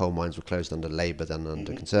more coal mines were closed under Labour than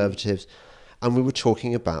under Conservatives, and we were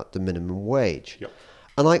talking about the minimum wage. Yep.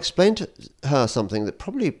 And I explained to her something that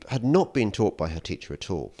probably had not been taught by her teacher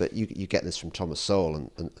at all, but you get this from Thomas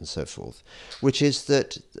Sowell and so forth, which is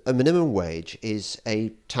that a minimum wage is a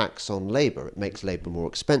tax on labour. It makes labour more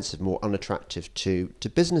expensive, more unattractive to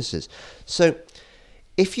businesses. So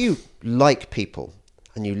if you like people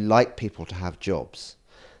and you like people to have jobs,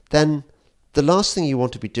 then the last thing you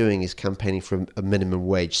want to be doing is campaigning for a minimum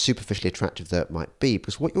wage, superficially attractive though it might be,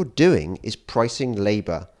 because what you're doing is pricing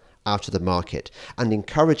labour out of the market and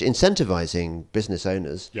incentivising business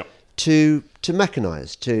owners to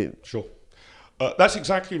mechanise, to... Sure. That's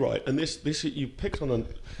exactly right. And this you picked on,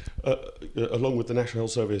 along with the National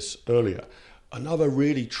Health Service earlier, another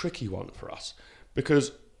really tricky one for us,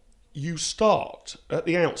 because you start at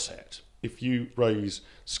the outset, if you raise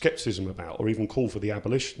scepticism about or even call for the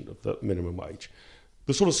abolition of the minimum wage,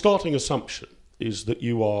 the sort of starting assumption is that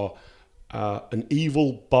you are an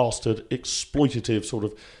evil, bastard, exploitative sort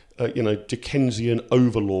of Dickensian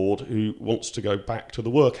overlord who wants to go back to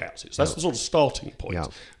the workhouses. That's the sort of starting point,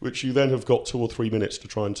 which you then have got 2 or 3 minutes to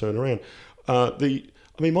try and turn around.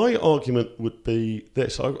 My argument would be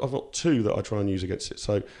this. I've got two that I try and use against it.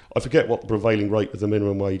 So I forget what the prevailing rate of the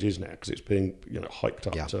minimum wage is now, because it's being hiked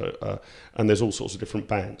up to, and there's all sorts of different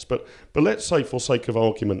bands. But let's say, for sake of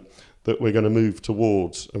argument, that we're going to move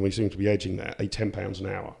towards, and we seem to be edging there, a £10 an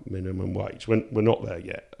hour minimum wage. We're not there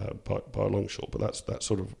yet by a long shot, but that's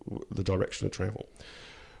sort of the direction of travel.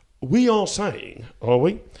 We are saying, are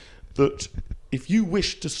we, that if you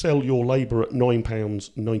wish to sell your labour at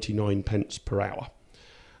 £9.99 per hour,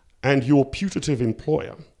 and your putative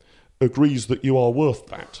employer agrees that you are worth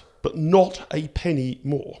that, but not a penny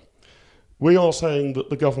more, we are saying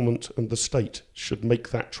that the government and the state should make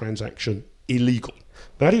that transaction illegal.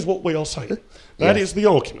 That is what we are saying. That is the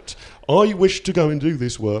argument. I wish to go and do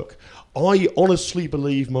this work. I honestly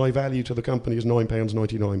believe my value to the company is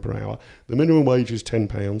 £9.99 per hour. The minimum wage is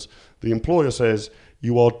 £10. The employer says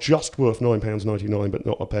you are just worth £9.99 but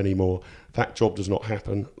not a penny more. That job does not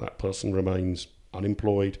happen. That person remains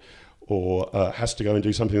unemployed or has to go and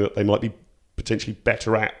do something that they might be potentially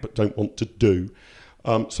better at but don't want to do.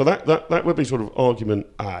 So that would be sort of argument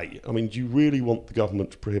A. I mean, do you really want the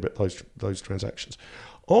government to prohibit those transactions?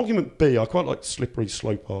 Argument B, I quite like slippery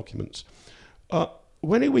slope arguments.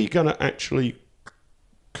 When are we going to actually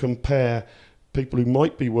compare people who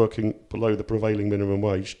might be working below the prevailing minimum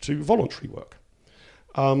wage to voluntary work?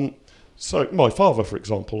 So my father, for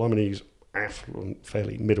example, I mean, he's affluent,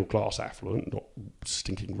 fairly middle-class affluent, not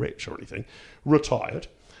stinking rich or anything, retired,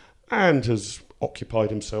 and has occupied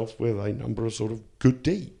himself with a number of sort of good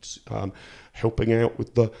deeds, helping out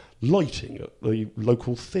with the lighting at the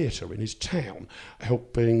local theatre in his town,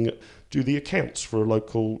 helping do the accounts for a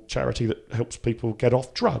local charity that helps people get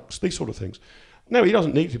off drugs, these sort of things. No, he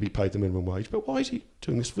doesn't need to be paid the minimum wage, but why is he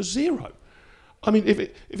doing this for zero? I mean, if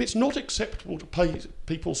it's not acceptable to pay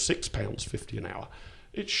people £6.50 an hour,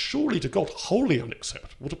 it's surely to God wholly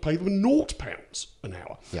unacceptable to pay them £0 an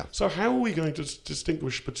hour. Yeah. So how are we going to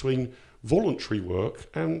distinguish between voluntary work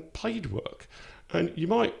and paid work? And you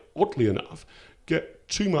might, oddly enough, get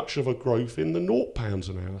too much of a growth in the £0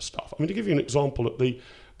 an hour stuff. I mean, to give you an example, at the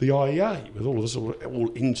IEA, with all of this,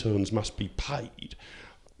 all interns must be paid.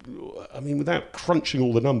 I mean, without crunching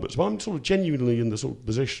all the numbers, but I'm sort of genuinely in the sort of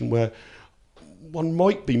position where one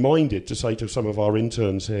might be minded to say to some of our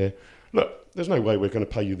interns here, look, there's no way we're going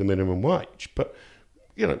to pay you the minimum wage, but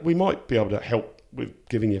you know, we might be able to help with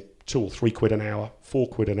giving you £2 or £3 an hour,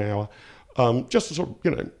 £4 an hour, just to sort of,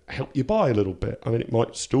 you know, help you buy a little bit. I mean, it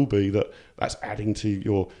might still be that that's adding to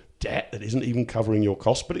your debt that isn't even covering your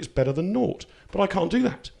costs, but it's better than naught. But I can't do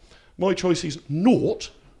that. My choice is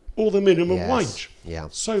naught or the minimum wage. Yeah.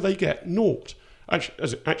 So they get naught. Actually,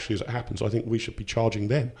 as it happens, I think we should be charging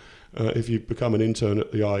them. If you become an intern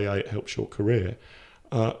at the IEA, it helps your career.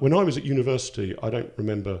 When I was at university, I don't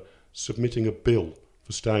remember submitting a bill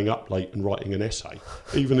for staying up late and writing an essay,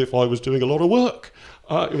 even if I was doing a lot of work.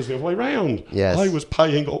 It was the other way round. Yes. I was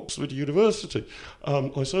paying Oxford University.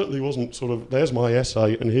 I certainly wasn't sort of, there's my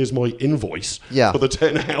essay and here's my invoice for the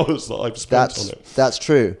 10 hours that I've spent on it. That's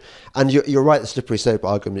true. And you're right, the slippery slope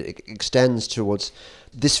argument extends towards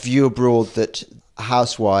this view abroad that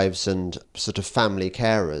housewives and sort of family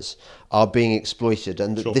carers are being exploited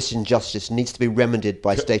and that this injustice needs to be remedied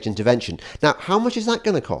by state intervention. Now, how much is that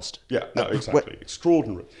going to cost? Yeah, no, exactly.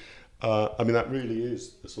 Extraordinary. I mean, that really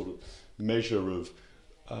is the sort of measure of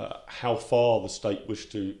how far the state wish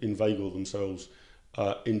to inveigle themselves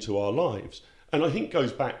into our lives. And I think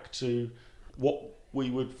goes back to what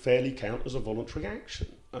we would fairly count as a voluntary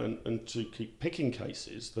action, and to keep picking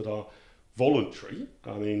cases that are voluntary.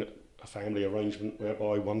 I mean, a family arrangement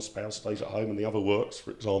whereby one spouse stays at home and the other works, for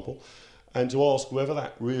example, and to ask whether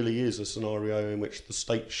that really is a scenario in which the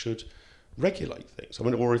state should regulate things. I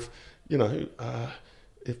mean, or if, you know,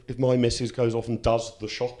 if my missus goes off and does the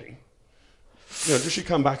shopping, you know, does she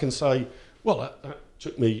come back and say, well, that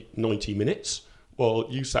took me 90 minutes while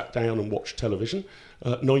you sat down and watched television.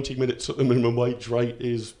 90 minutes at the minimum wage rate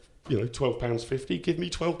is, you know, £12.50. Give me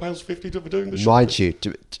 £12.50 to be doing the shopping. Mind you,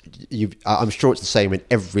 I'm sure it's the same in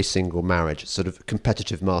every single marriage, sort of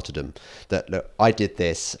competitive martyrdom, that, look, I did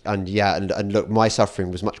this, and look, my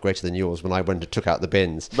suffering was much greater than yours when I went and took out the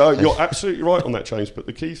bins. No, you're absolutely right on that, James, but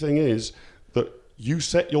the key thing is that you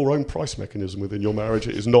set your own price mechanism within your marriage.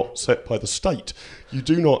 It is not set by the state. You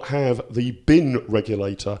do not have the bin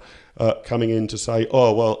regulator coming in to say,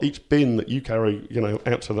 oh, well, each bin that you carry, you know,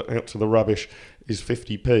 out to the rubbish is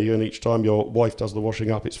 50p, and each time your wife does the washing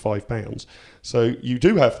up, it's £5. So you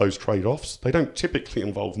do have those trade-offs. They don't typically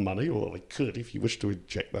involve money, or they could if you wish to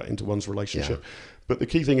inject that into one's relationship. Yeah. But the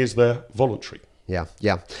key thing is they're voluntary. Yeah.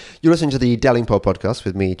 You're listening to the Delingpole podcast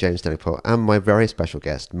with me, James Delingpole, and my very special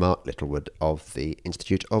guest, Mark Littlewood of the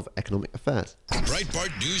Institute of Economic Affairs.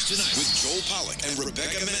 Breitbart News Tonight with Joel Pollack and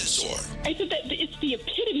Rebecca Mansour. I said that it's the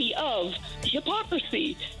epitome of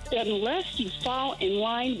hypocrisy. Unless you fall in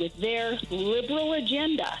line with their liberal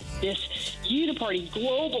agenda, this uniparty,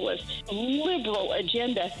 globalist, liberal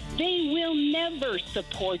agenda, they will never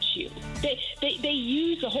support you. They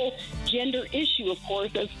use the whole gender issue, of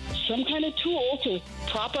course, as some kind of tool to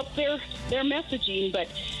prop up their messaging, but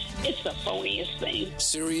it's the phoniest thing.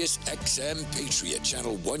 Sirius XM Patriot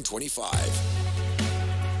Channel 125.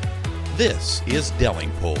 This is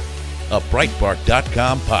Delingpole, a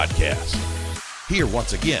Breitbart.com podcast. Here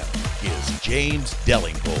once again is James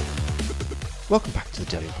Delingpole. Welcome back to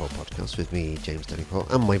the Delingpole podcast with me, James Delingpole,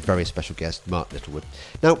 and my very special guest, Mark Littlewood.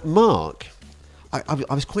 Now, Mark, I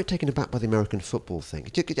was quite taken aback by the American football thing.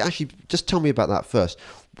 Actually, just tell me about that first.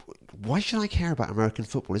 Why should I care about American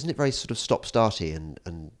football? Isn't it very sort of stop-starty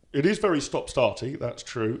and... It is very stop-starty, that's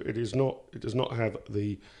true. It is not. It does not have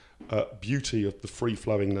the beauty of the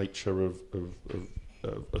free-flowing nature of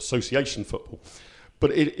association football.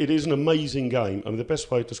 But it is an amazing game. I mean, the best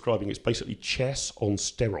way of describing it is basically chess on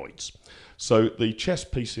steroids. So the chess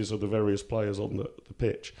pieces of the various players on the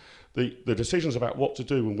pitch, the decisions about what to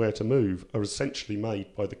do and where to move are essentially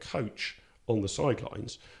made by the coach on the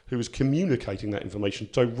sidelines, who is communicating that information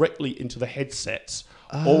directly into the headsets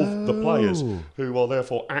of the players, who are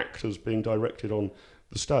therefore actors being directed on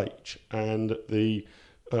the stage. And the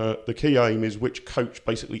key aim is which coach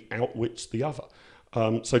basically outwits the other.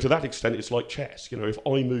 So to that extent, it's like chess. You know, if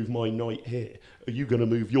I move my knight here, are you going to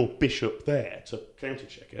move your bishop there to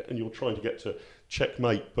counter-check it? And you're trying to get to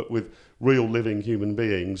checkmate, but with real living human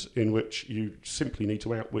beings in which you simply need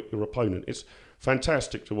to outwit your opponent. It's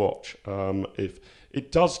fantastic to watch. If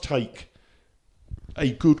it does take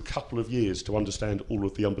a good couple of years to understand all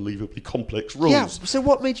of the unbelievably complex rules. Yeah, so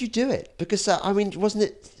what made you do it? Because, I mean, wasn't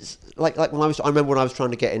it like I remember when I was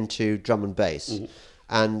trying to get into drum and bass,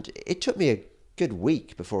 and it took me a good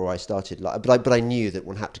week before I started, but I knew that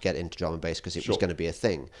one had to get into drum and bass because it was going to be a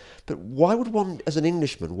thing. But why would one, as an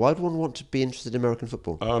Englishman, why would one want to be interested in American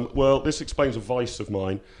football? Well, this explains a vice of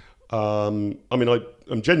mine. I mean,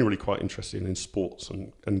 I'm genuinely quite interested in sports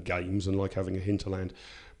and games and like having a hinterland.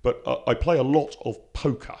 But I play a lot of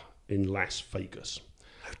poker in Las Vegas.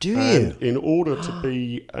 Oh, do and you? In order to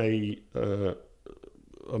be a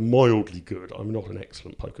mildly good, I'm not an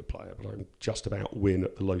excellent poker player, but I'm just about win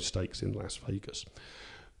at the low stakes in Las Vegas.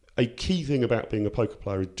 A key thing about being a poker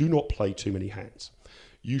player is do not play too many hands.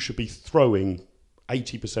 You should be throwing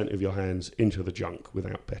 80% of your hands into the junk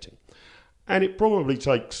without betting. And it probably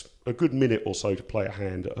takes a good minute or so to play a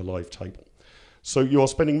hand at a live table. So you are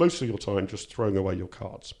spending most of your time just throwing away your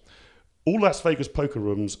cards. All Las Vegas poker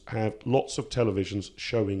rooms have lots of televisions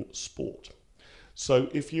showing sport. So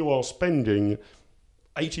if you are spending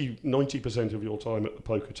 90% of your time at the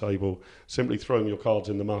poker table simply throwing your cards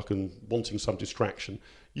in the muck and wanting some distraction,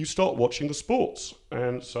 you start watching the sports.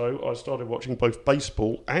 And so I started watching both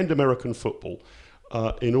baseball and American football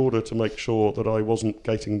in order to make sure that I wasn't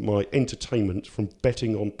getting my entertainment from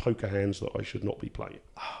betting on poker hands that I should not be playing.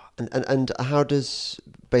 And how does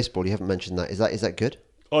baseball? You haven't mentioned that. Is that good?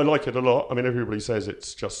 I like it a lot. I mean, everybody says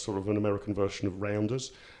it's just sort of an American version of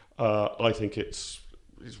rounders. I think it's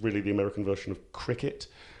really the American version of cricket.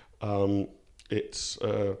 It's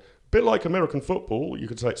a bit like American football. You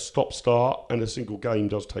could say it's stop-start, and a single game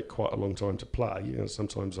does take quite a long time to play. You know,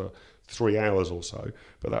 sometimes 3 hours or so,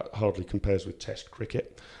 but that hardly compares with Test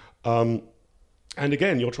cricket. And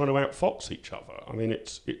again, you're trying to outfox each other. I mean,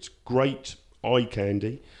 it's great eye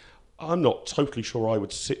candy. I'm not totally sure I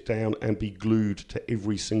would sit down and be glued to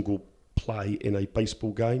every single play in a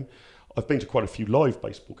baseball game. I've been to quite a few live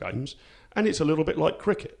baseball games, and it's a little bit like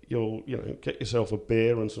cricket. You'll get yourself a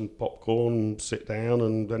beer and some popcorn, sit down,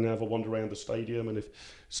 and then have a wander around the stadium. And if it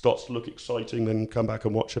starts to look exciting, then come back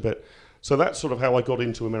and watch a bit. So that's sort of how I got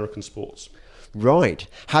into American sports. Right.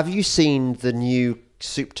 Have you seen the new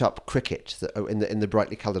souped-up cricket that in the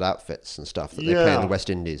brightly coloured outfits and stuff that they play in the West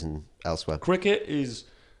Indies and elsewhere? Cricket is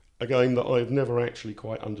a game that I've never actually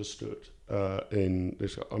quite understood.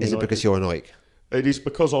 Is it because you're an oik? It is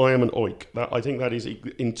because I am an oik. I think that is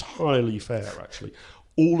entirely fair, actually.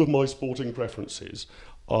 All of my sporting preferences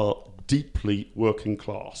are deeply working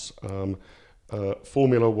class.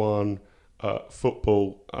 Formula One,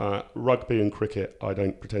 football, rugby and cricket, I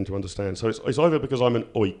don't pretend to understand. So it's either because I'm an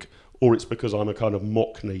oik or it's because I'm a kind of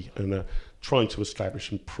mockney and trying to establish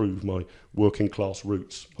and prove my working class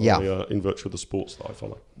roots in virtue of the sports that I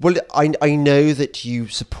follow. Well, I know that you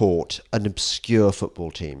support an obscure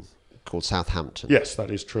football team called Southampton. Yes, that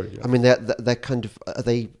is true. Yeah. I mean, they're kind of are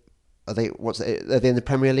they are they in the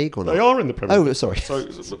Premier League or not? They are in the Premier League. Oh, sorry. So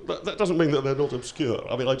that doesn't mean that they're not obscure.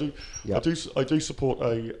 I mean, I do support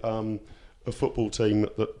a football team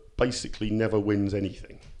that basically never wins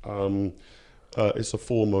anything. It's a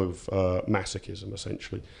form of masochism,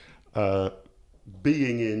 essentially.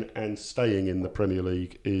 Being in and staying in the Premier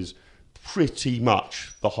League is pretty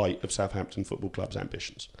much the height of Southampton Football Club's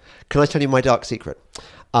ambitions. Can I tell you my dark secret?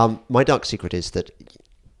 My dark secret is that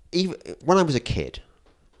even when I was a kid,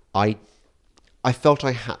 I felt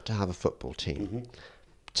I had to have a football team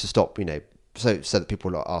to stop, so that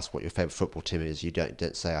people will ask what your favourite football team is. You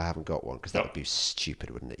don't say I haven't got one, because that would be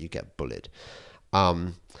stupid, wouldn't it? You get bullied.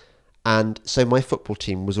 And so my football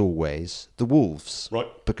team was always the Wolves. Right.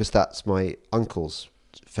 Because that's my uncle's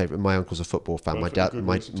favourite. My uncle's a football fan. Well,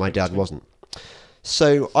 My dad wasn't.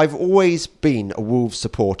 So I've always been a Wolves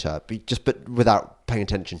supporter, but without paying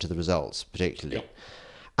attention to the results particularly. Yep.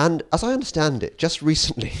 And as I understand it, just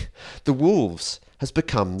recently, the Wolves has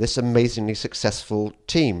become this amazingly successful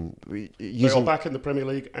team. They are back in the Premier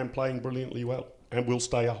League and playing brilliantly well, and will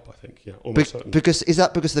stay up, I think. Yeah, almost certainly.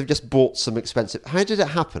 Because they've just bought some expensive... How did it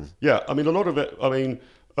happen? Yeah, I mean, a lot of it... I mean,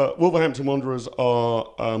 Wolverhampton Wanderers are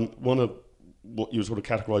one of what you sort of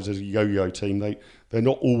categorise as a yo-yo team. They're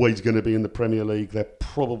not always going to be in the Premier League. Their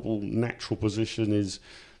probable natural position is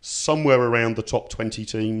somewhere around the top 20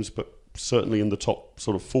 teams, but certainly in the top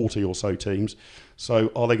sort of 40 or so teams.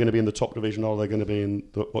 So are they going to be in the top division? Are they going to be in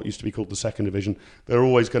what used to be called the second division? They're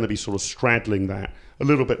always going to be sort of straddling that, a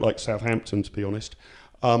little bit like Southampton, to be honest.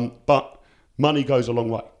 But money goes a long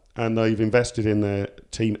way, and they've invested in their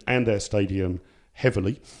team and their stadium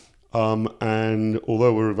heavily. And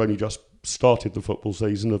although we've only just started the football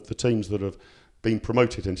season, of the teams that have been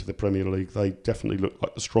promoted into the Premier League, they definitely look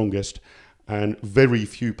like the strongest. And very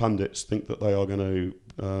few pundits think that they are going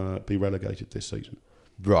to be relegated this season.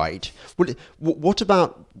 Right. Well, what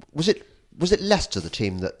about... Was it Leicester, the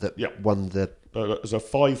team that won the... It was a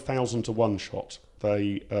 5,000 to 1 shot.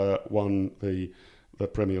 They won the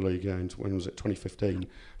Premier League in, when was it, 2015?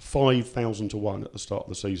 5,000 to 1 at the start of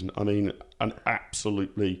the season. I mean, an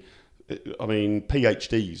absolutely... I mean,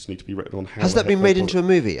 PhDs need to be written on how... Has that been made into a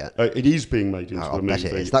movie yet? It is being made into a movie. I bet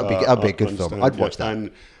it is. That'd be a good film. I'd watch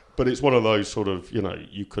that. But it's one of those sort of,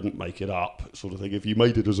 you couldn't make it up sort of thing. If you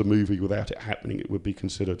made it as a movie without it happening, it would be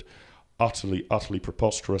considered utterly, utterly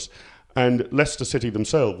preposterous. And Leicester City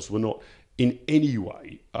themselves were not in any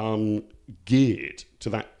way geared to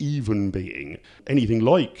that even being anything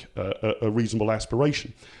like a reasonable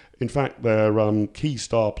aspiration. In fact, their key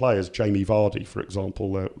star players, Jamie Vardy, for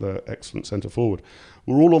example, their excellent centre-forward,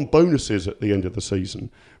 were all on bonuses at the end of the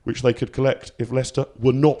season, which they could collect if Leicester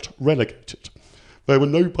were not relegated. There were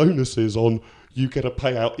no bonuses on you get a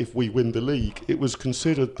payout if we win the league. It was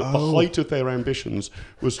considered that the height of their ambitions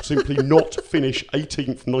was simply not finish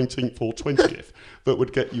 18th, 19th or 20th that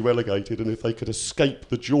would get you relegated. And if they could escape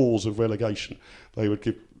the jaws of relegation, they would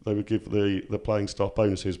give the playing staff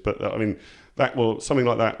bonuses. But I mean, something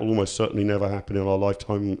like that will almost certainly never happen in our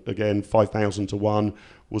lifetime again. 5,000 to 1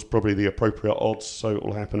 was probably the appropriate odds, so it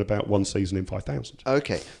will happen about one season in 5,000.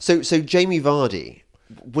 Okay, so Jamie Vardy,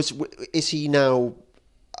 is he now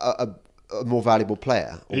a more valuable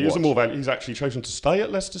player? He is a more valuable. He's actually chosen to stay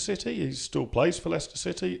at Leicester City. He still plays for Leicester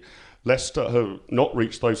City. Leicester have not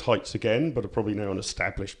reached those heights again, but are probably now an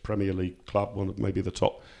established Premier League club, one of maybe the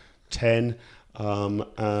top 10.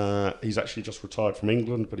 He's actually just retired from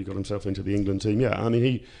England, but he got himself into the England team. Yeah, I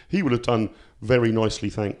mean, he would have done very nicely,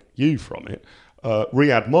 thank you, from it.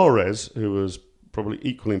 Riyad Mahrez, who was probably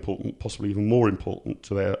equally important, possibly even more important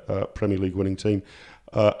to their Premier League winning team,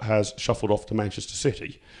 has shuffled off to Manchester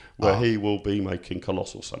City, where he will be making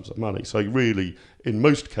colossal sums of money. So really, in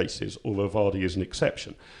most cases, although Vardy is an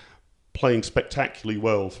exception, playing spectacularly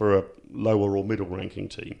well for a lower or middle ranking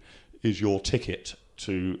team is your ticket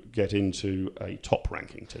to get into a top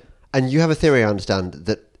ranking team. And you have a theory, I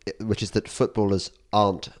understand, which is that footballers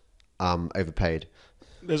aren't overpaid.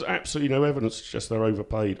 There's absolutely no evidence to suggest they're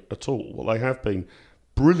overpaid at all. What they have been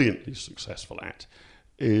brilliantly successful at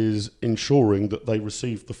is ensuring that they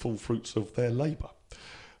receive the full fruits of their labour.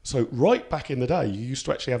 So right back in the day, you used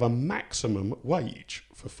to actually have a maximum wage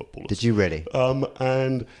for footballers. Did you really?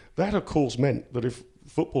 And that, of course, meant that if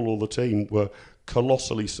football or the team were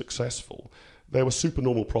colossally successful, there were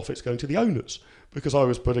supernormal profits going to the owners. Because I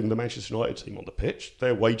was putting the Manchester United team on the pitch,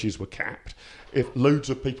 their wages were capped. If loads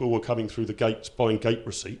of people were coming through the gates buying gate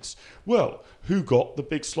receipts, well, who got the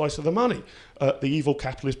big slice of the money? The evil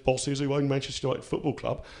capitalist bosses who own Manchester United Football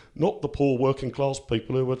Club, not the poor working class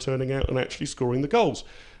people who were turning out and actually scoring the goals.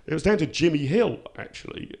 It was down to Jimmy Hill,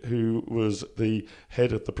 actually, who was the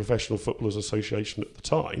head of the Professional Footballers Association at the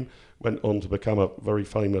time, went on to become a very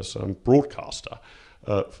famous broadcaster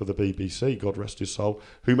for the BBC, God rest his soul,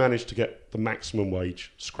 who managed to get the maximum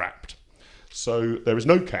wage scrapped. So there is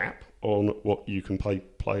no cap on what you can pay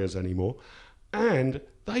players anymore, and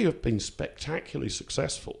they have been spectacularly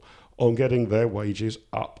successful on getting their wages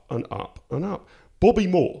up and up and up. Bobby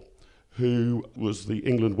Moore, who was the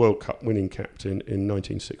England World Cup winning captain in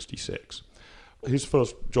 1966, his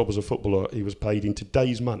first job as a footballer, he was paid in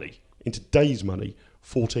today's money,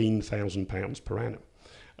 £14,000 per annum.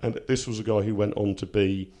 And this was a guy who went on to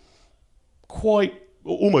be quite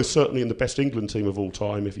almost certainly in the best England team of all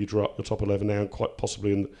time, if you draw up the top 11 now, and quite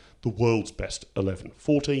possibly in the world's best 11.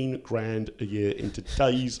 14 grand a year in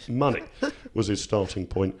today's money was his starting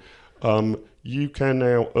point. You can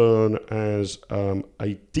now earn as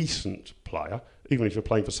a decent player, even if you're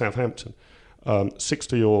playing for Southampton,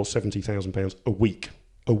 £60,000 or £70,000 a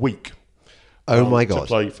week. Oh my God! To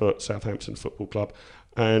play for Southampton Football Club.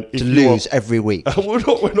 And to lose every week. we're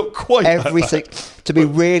not quite to be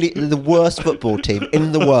really the worst football team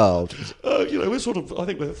in the world. We're sort of, I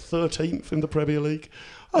think we're 13th in the Premier League.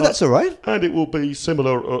 Oh, that's all right. And it will be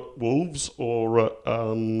similar at Wolves or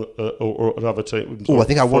another team. Oh, I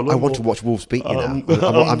think I want to watch Wolves beat you now.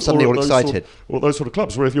 I'm suddenly all excited. Those sort of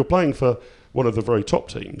clubs, where if you're playing for one of the very top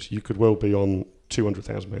teams, you could well be on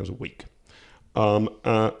 £200,000 a week.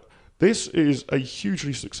 This is a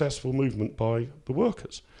hugely successful movement by the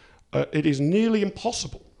workers. It is nearly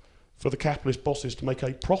impossible for the capitalist bosses to make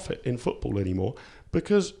a profit in football anymore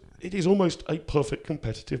because it is almost a perfect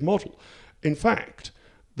competitive model. In fact,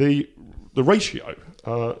 the ratio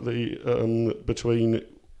between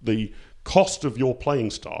the cost of your playing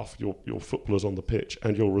staff, your footballers on the pitch,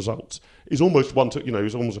 and your results is almost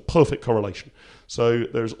is almost a perfect correlation. So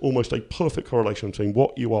there's almost a perfect correlation between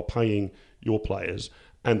what you are paying your players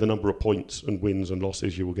and the number of points and wins and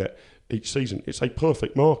losses you will get each season. It's a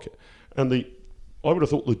perfect market. And I would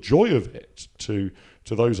have thought the joy of it to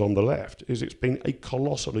those on the left is it's been a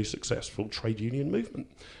colossally successful trade union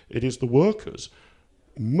movement. It is the workers,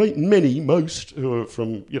 most who are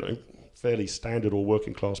from, fairly standard or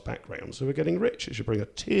working class backgrounds who are getting rich. It should bring a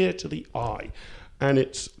tear to the eye. And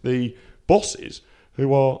it's the bosses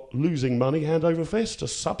who are losing money hand over fist to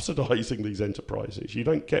subsidising these enterprises. You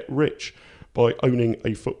don't get rich by owning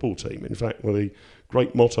a football team. In fact, the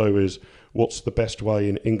great motto is, what's the best way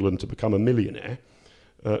in England to become a millionaire?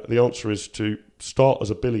 The answer is to start as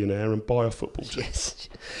a billionaire and buy a football team. Yes.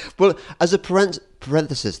 Well, as a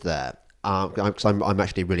parenthesis there, because I'm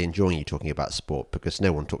actually really enjoying you talking about sport, because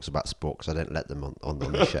no one talks about sport because I don't let them on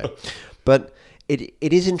the show. But it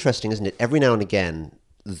is interesting, isn't it? Every now and again,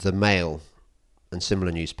 the Mail and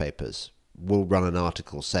similar newspapers will run an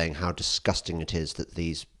article saying how disgusting it is that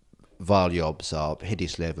these vile jobs are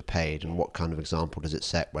hideously overpaid, and what kind of example does it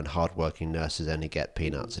set when hard-working nurses only get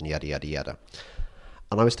peanuts and yada, yada, yada.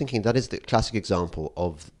 And I was thinking that is the classic example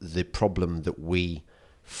of the problem that we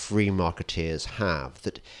free marketeers have,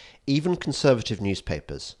 that even conservative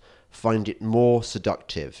newspapers find it more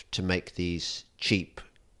seductive to make these cheap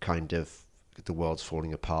kind of the world's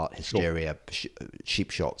falling apart, hysteria, cheap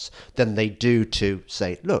shots, than they do to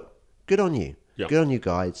say, look, good on you. Yeah. Good on you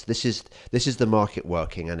guys. This is the market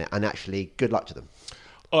working, and actually, good luck to them.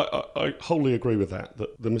 I wholly agree with that.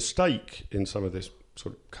 The mistake in some of this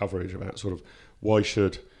sort of coverage about sort of why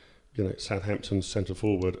should Southampton's centre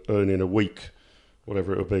forward earn in a week,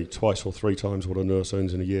 whatever it would be, twice or three times what a nurse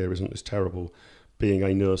earns in a year? Isn't this terrible? Being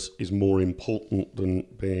a nurse is more important than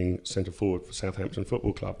being centre forward for Southampton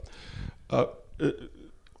Football Club.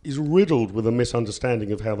 Is riddled with a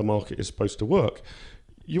misunderstanding of how the market is supposed to work.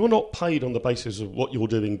 You are not paid on the basis of what you're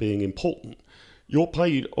doing being important. You're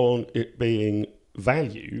paid on it being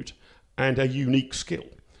valued and a unique skill.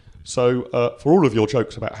 So for all of your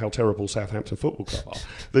jokes about how terrible Southampton Football Club are,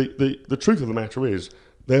 the truth of the matter is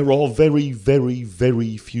there are very, very,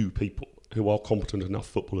 very few people who are competent enough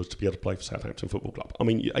footballers to be able to play for Southampton Football Club. I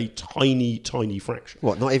mean, a tiny, tiny fraction.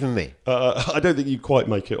 What, not even me? I don't think you quite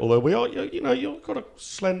make it, although we are, you're kind of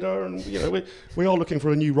slender, and, we are looking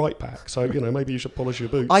for a new right back, so, maybe you should polish your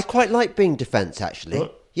boots. I quite like being defence, actually.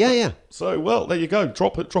 Yeah. So, well, there you go.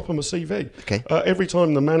 Drop them a CV. Okay. Every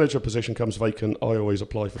time the manager position comes vacant, I always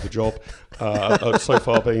apply for the job. I've so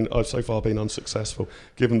far been unsuccessful.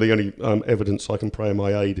 Given the only evidence I can pray in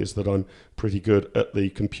my aid is that I'm pretty good at the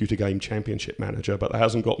computer game championship manager, but that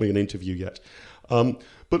hasn't got me an interview yet.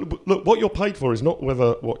 But look, what you're paid for is not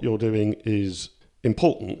whether what you're doing is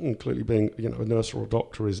important, and clearly being a nurse or a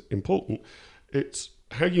doctor is important. It's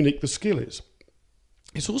how unique the skill is.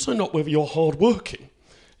 It's also not whether you're hard-working.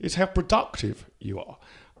 It's how productive you are.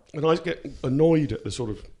 And I get annoyed at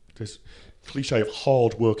this cliche of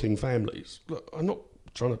hard-working families. Look, I'm not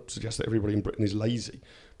trying to suggest that everybody in Britain is lazy,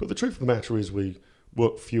 but the truth of the matter is we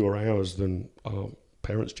work fewer hours than our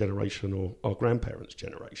parents' generation or our grandparents'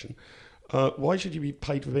 generation. Why should you be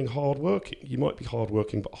paid for being hard-working? You might be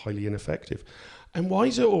hard-working but highly ineffective. And why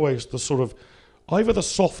is it always the sort of either the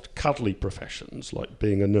soft, cuddly professions like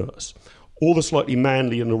being a nurse, or the slightly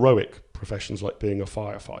manly and heroic professions like being a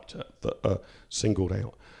firefighter that are singled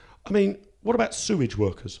out? I mean, what about sewage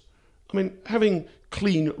workers? I mean, having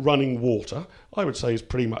clean running water I would say is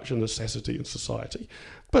pretty much a necessity in society.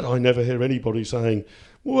 But I never hear anybody saying,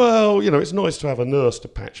 well, it's nice to have a nurse to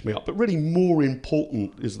patch me up, but really more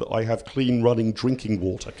important is that I have clean running drinking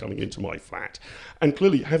water coming into my flat. And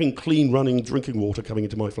clearly having clean running drinking water coming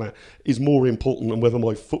into my flat is more important than whether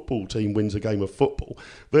my football team wins a game of football.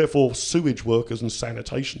 Therefore, sewage workers and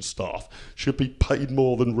sanitation staff should be paid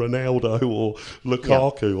more than Ronaldo or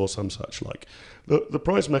Lukaku or some such like. The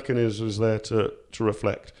price mechanism is there to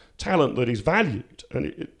reflect talent that is valued.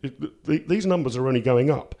 And these numbers are only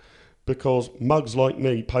going up because mugs like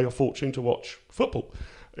me pay a fortune to watch football.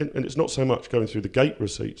 And it's not so much going through the gate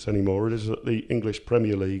receipts anymore. It is that the English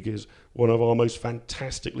Premier League is one of our most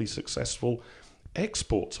fantastically successful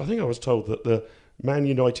exports. I think I was told that the Man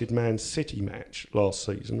United-Man City match last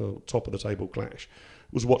season, the top of the table clash,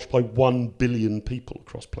 was watched by 1 billion people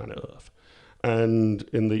across planet Earth. And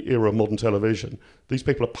in the era of modern television, these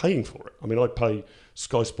people are paying for it. I mean, I pay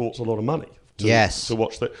Sky Sports a lot of money to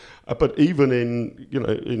watch that. But even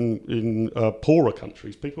in poorer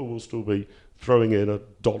countries, people will still be throwing in $1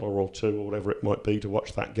 or $2 or whatever it might be to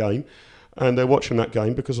watch that game. And they're watching that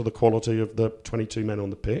game because of the quality of the 22 men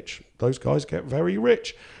on the pitch. Those guys get very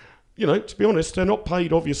rich. To be honest, they're not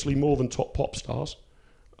paid obviously more than top pop stars.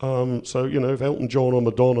 So, if Elton John or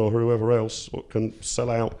Madonna or whoever else can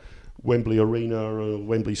sell out Wembley Arena or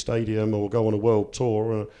Wembley Stadium or go on a world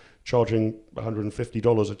tour charging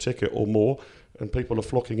 $150 a ticket or more, and people are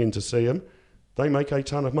flocking in to see them, they make a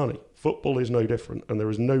ton of money. Football is no different, and there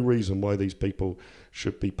is no reason why these people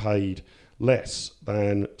should be paid less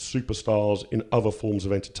than superstars in other forms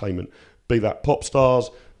of entertainment, be that pop stars,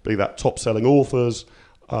 be that top-selling authors,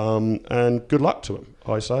 and good luck to them,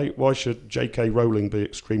 I say. Why should J.K. Rowling be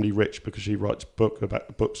extremely rich because she writes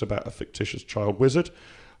books about a fictitious child wizard?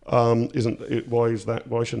 Why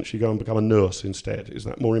shouldn't she go and become a nurse instead? Is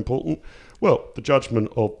that more important? Well, the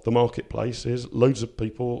judgment of the marketplace is loads of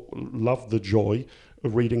people love the joy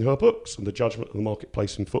of reading her books, and the judgment of the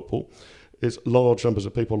marketplace in football is large numbers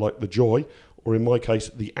of people like the joy, or in my case,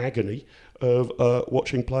 the agony of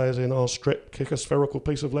watching players in our strip kick a spherical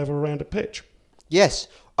piece of leather around a pitch. Yes.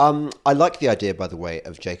 I like the idea, by the way,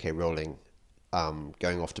 of J.K. Rowling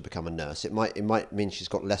going off to become a nurse. It might mean she's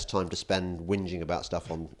got less time to spend whinging about stuff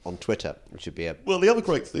on Twitter, which would be a... Well, the other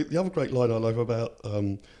great line I love about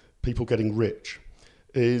people getting rich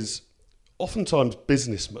is oftentimes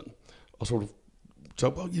businessmen are sort of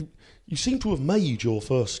told, well, you seem to have made your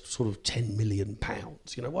first sort of £10 million.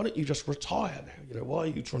 Why don't you just retire now? Why are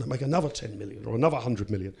you trying to make another 10 million or another 100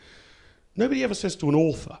 million? Nobody ever says to an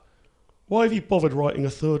author, why have you bothered writing a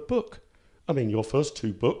third book? I mean, your first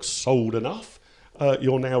 2 books sold enough.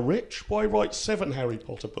 You're now rich. Why write 7 Harry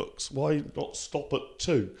Potter books? Why not stop at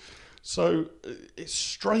 2? So it's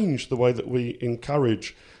strange the way that we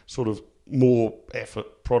encourage sort of more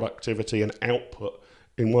effort, productivity and output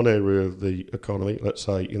in one area of the economy, let's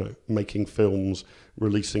say, making films,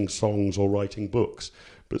 releasing songs or writing books,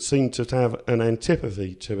 but seem to have an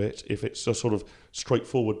antipathy to it if it's a sort of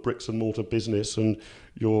straightforward bricks and mortar business and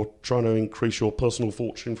you're trying to increase your personal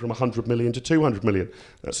fortune from 100 million to 200 million.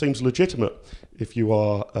 That seems legitimate if you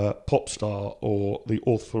are a pop star or the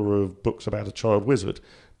author of books about a child wizard,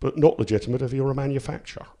 but not legitimate if you're a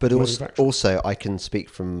manufacturer. But also I can speak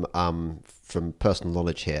from personal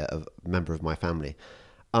knowledge here, of a member of my family.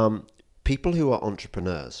 People who are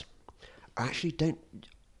entrepreneurs actually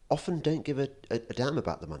often don't give a damn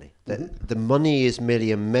about the money. The money is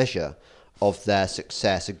merely a measure of their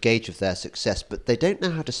success, a gauge of their success, but they don't know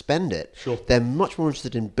how to spend it. Sure. They're much more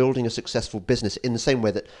interested in building a successful business, in the same way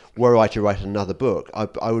that were I to write another book,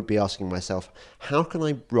 I would be asking myself, how can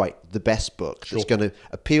I write the best book that's going to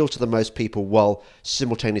appeal to the most people while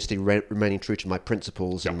simultaneously remaining true to my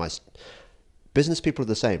principles and my... Business people are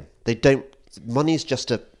the same. Money is just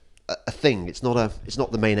a thing. It's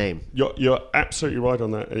not the main aim. You're absolutely right on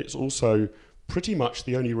that, and it's also pretty much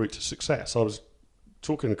the only route to success. I was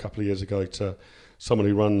talking a couple of years ago to someone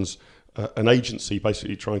who runs an agency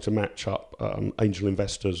basically trying to match up angel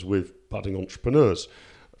investors with budding entrepreneurs.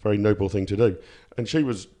 A very noble thing to do. And she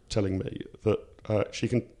was telling me that she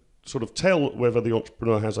can sort of tell whether the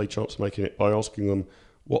entrepreneur has a chance of making it by asking them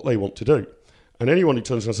what they want to do. And anyone who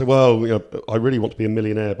turns around and says, well, I really want to be a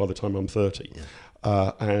millionaire by the time I'm 30.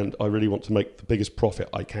 Yeah. And I really want to make the biggest profit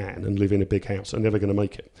I can and live in a big house. I'm never going to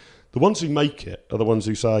make it. The ones who make it are the ones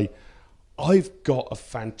who say, I've got a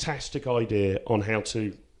fantastic idea on how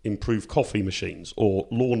to improve coffee machines or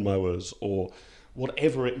lawnmowers or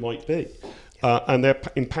whatever it might be. And they're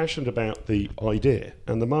impassioned about the idea.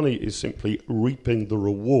 And the money is simply reaping the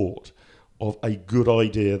reward of a good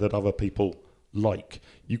idea that other people like.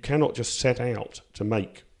 You cannot just set out to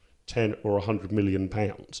make 10 or 100 million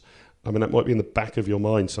pounds I mean, that might be in the back of your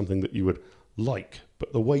mind, something that you would like,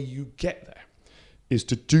 but the way you get there is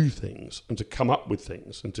to do things and to come up with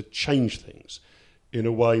things and to change things in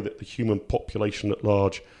a way that the human population at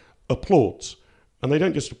large applauds. And they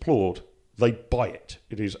don't just applaud, they buy it.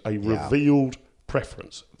 It is a revealed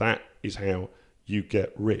preference. That is how you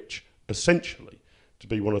get rich, essentially, to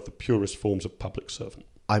be one of the purest forms of public servant.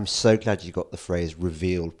 I'm so glad you got the phrase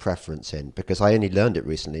 "revealed preference" in, because I only learned it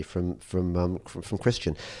recently from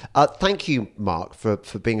Christian. Thank you, Mark, for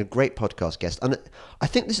being a great podcast guest. And I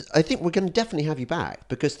think we're going to definitely have you back,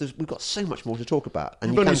 because we've got so much more to talk about.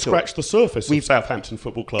 And We've only scratched the surface of Southampton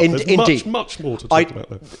Football Club. There's indeed. much more to talk about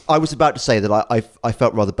there. I was about to say that I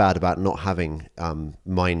felt rather bad about not having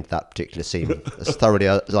mined that particular scene as thoroughly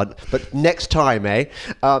as I. But next time,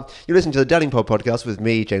 you're listening to the Delingpole podcast with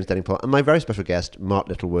me, James Delingpole, and my very special guest, Mark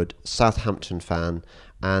Littlewood, Southampton fan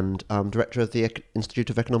and director of the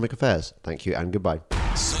Institute of Economic Affairs. Thank you and goodbye.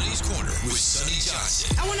 Sonny's Corner with Sonny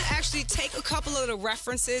Johnson. I want to actually take a couple of the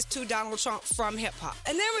references to Donald Trump from hip-hop.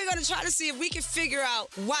 And then we're going to try to see if we can figure out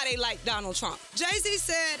why they like Donald Trump. Jay-Z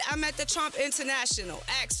said, I'm at the Trump International.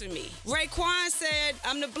 Ask for me. Raekwon said,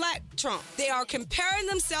 I'm the black Trump. They are comparing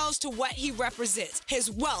themselves to what he represents.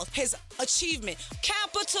 His wealth, his achievement.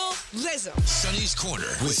 Capitalism. Sonny's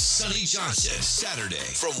Corner with Sonny Johnson. Saturday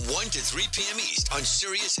from 1 to 3 p.m. East on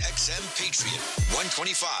Sirius XM Patriot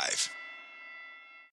 125.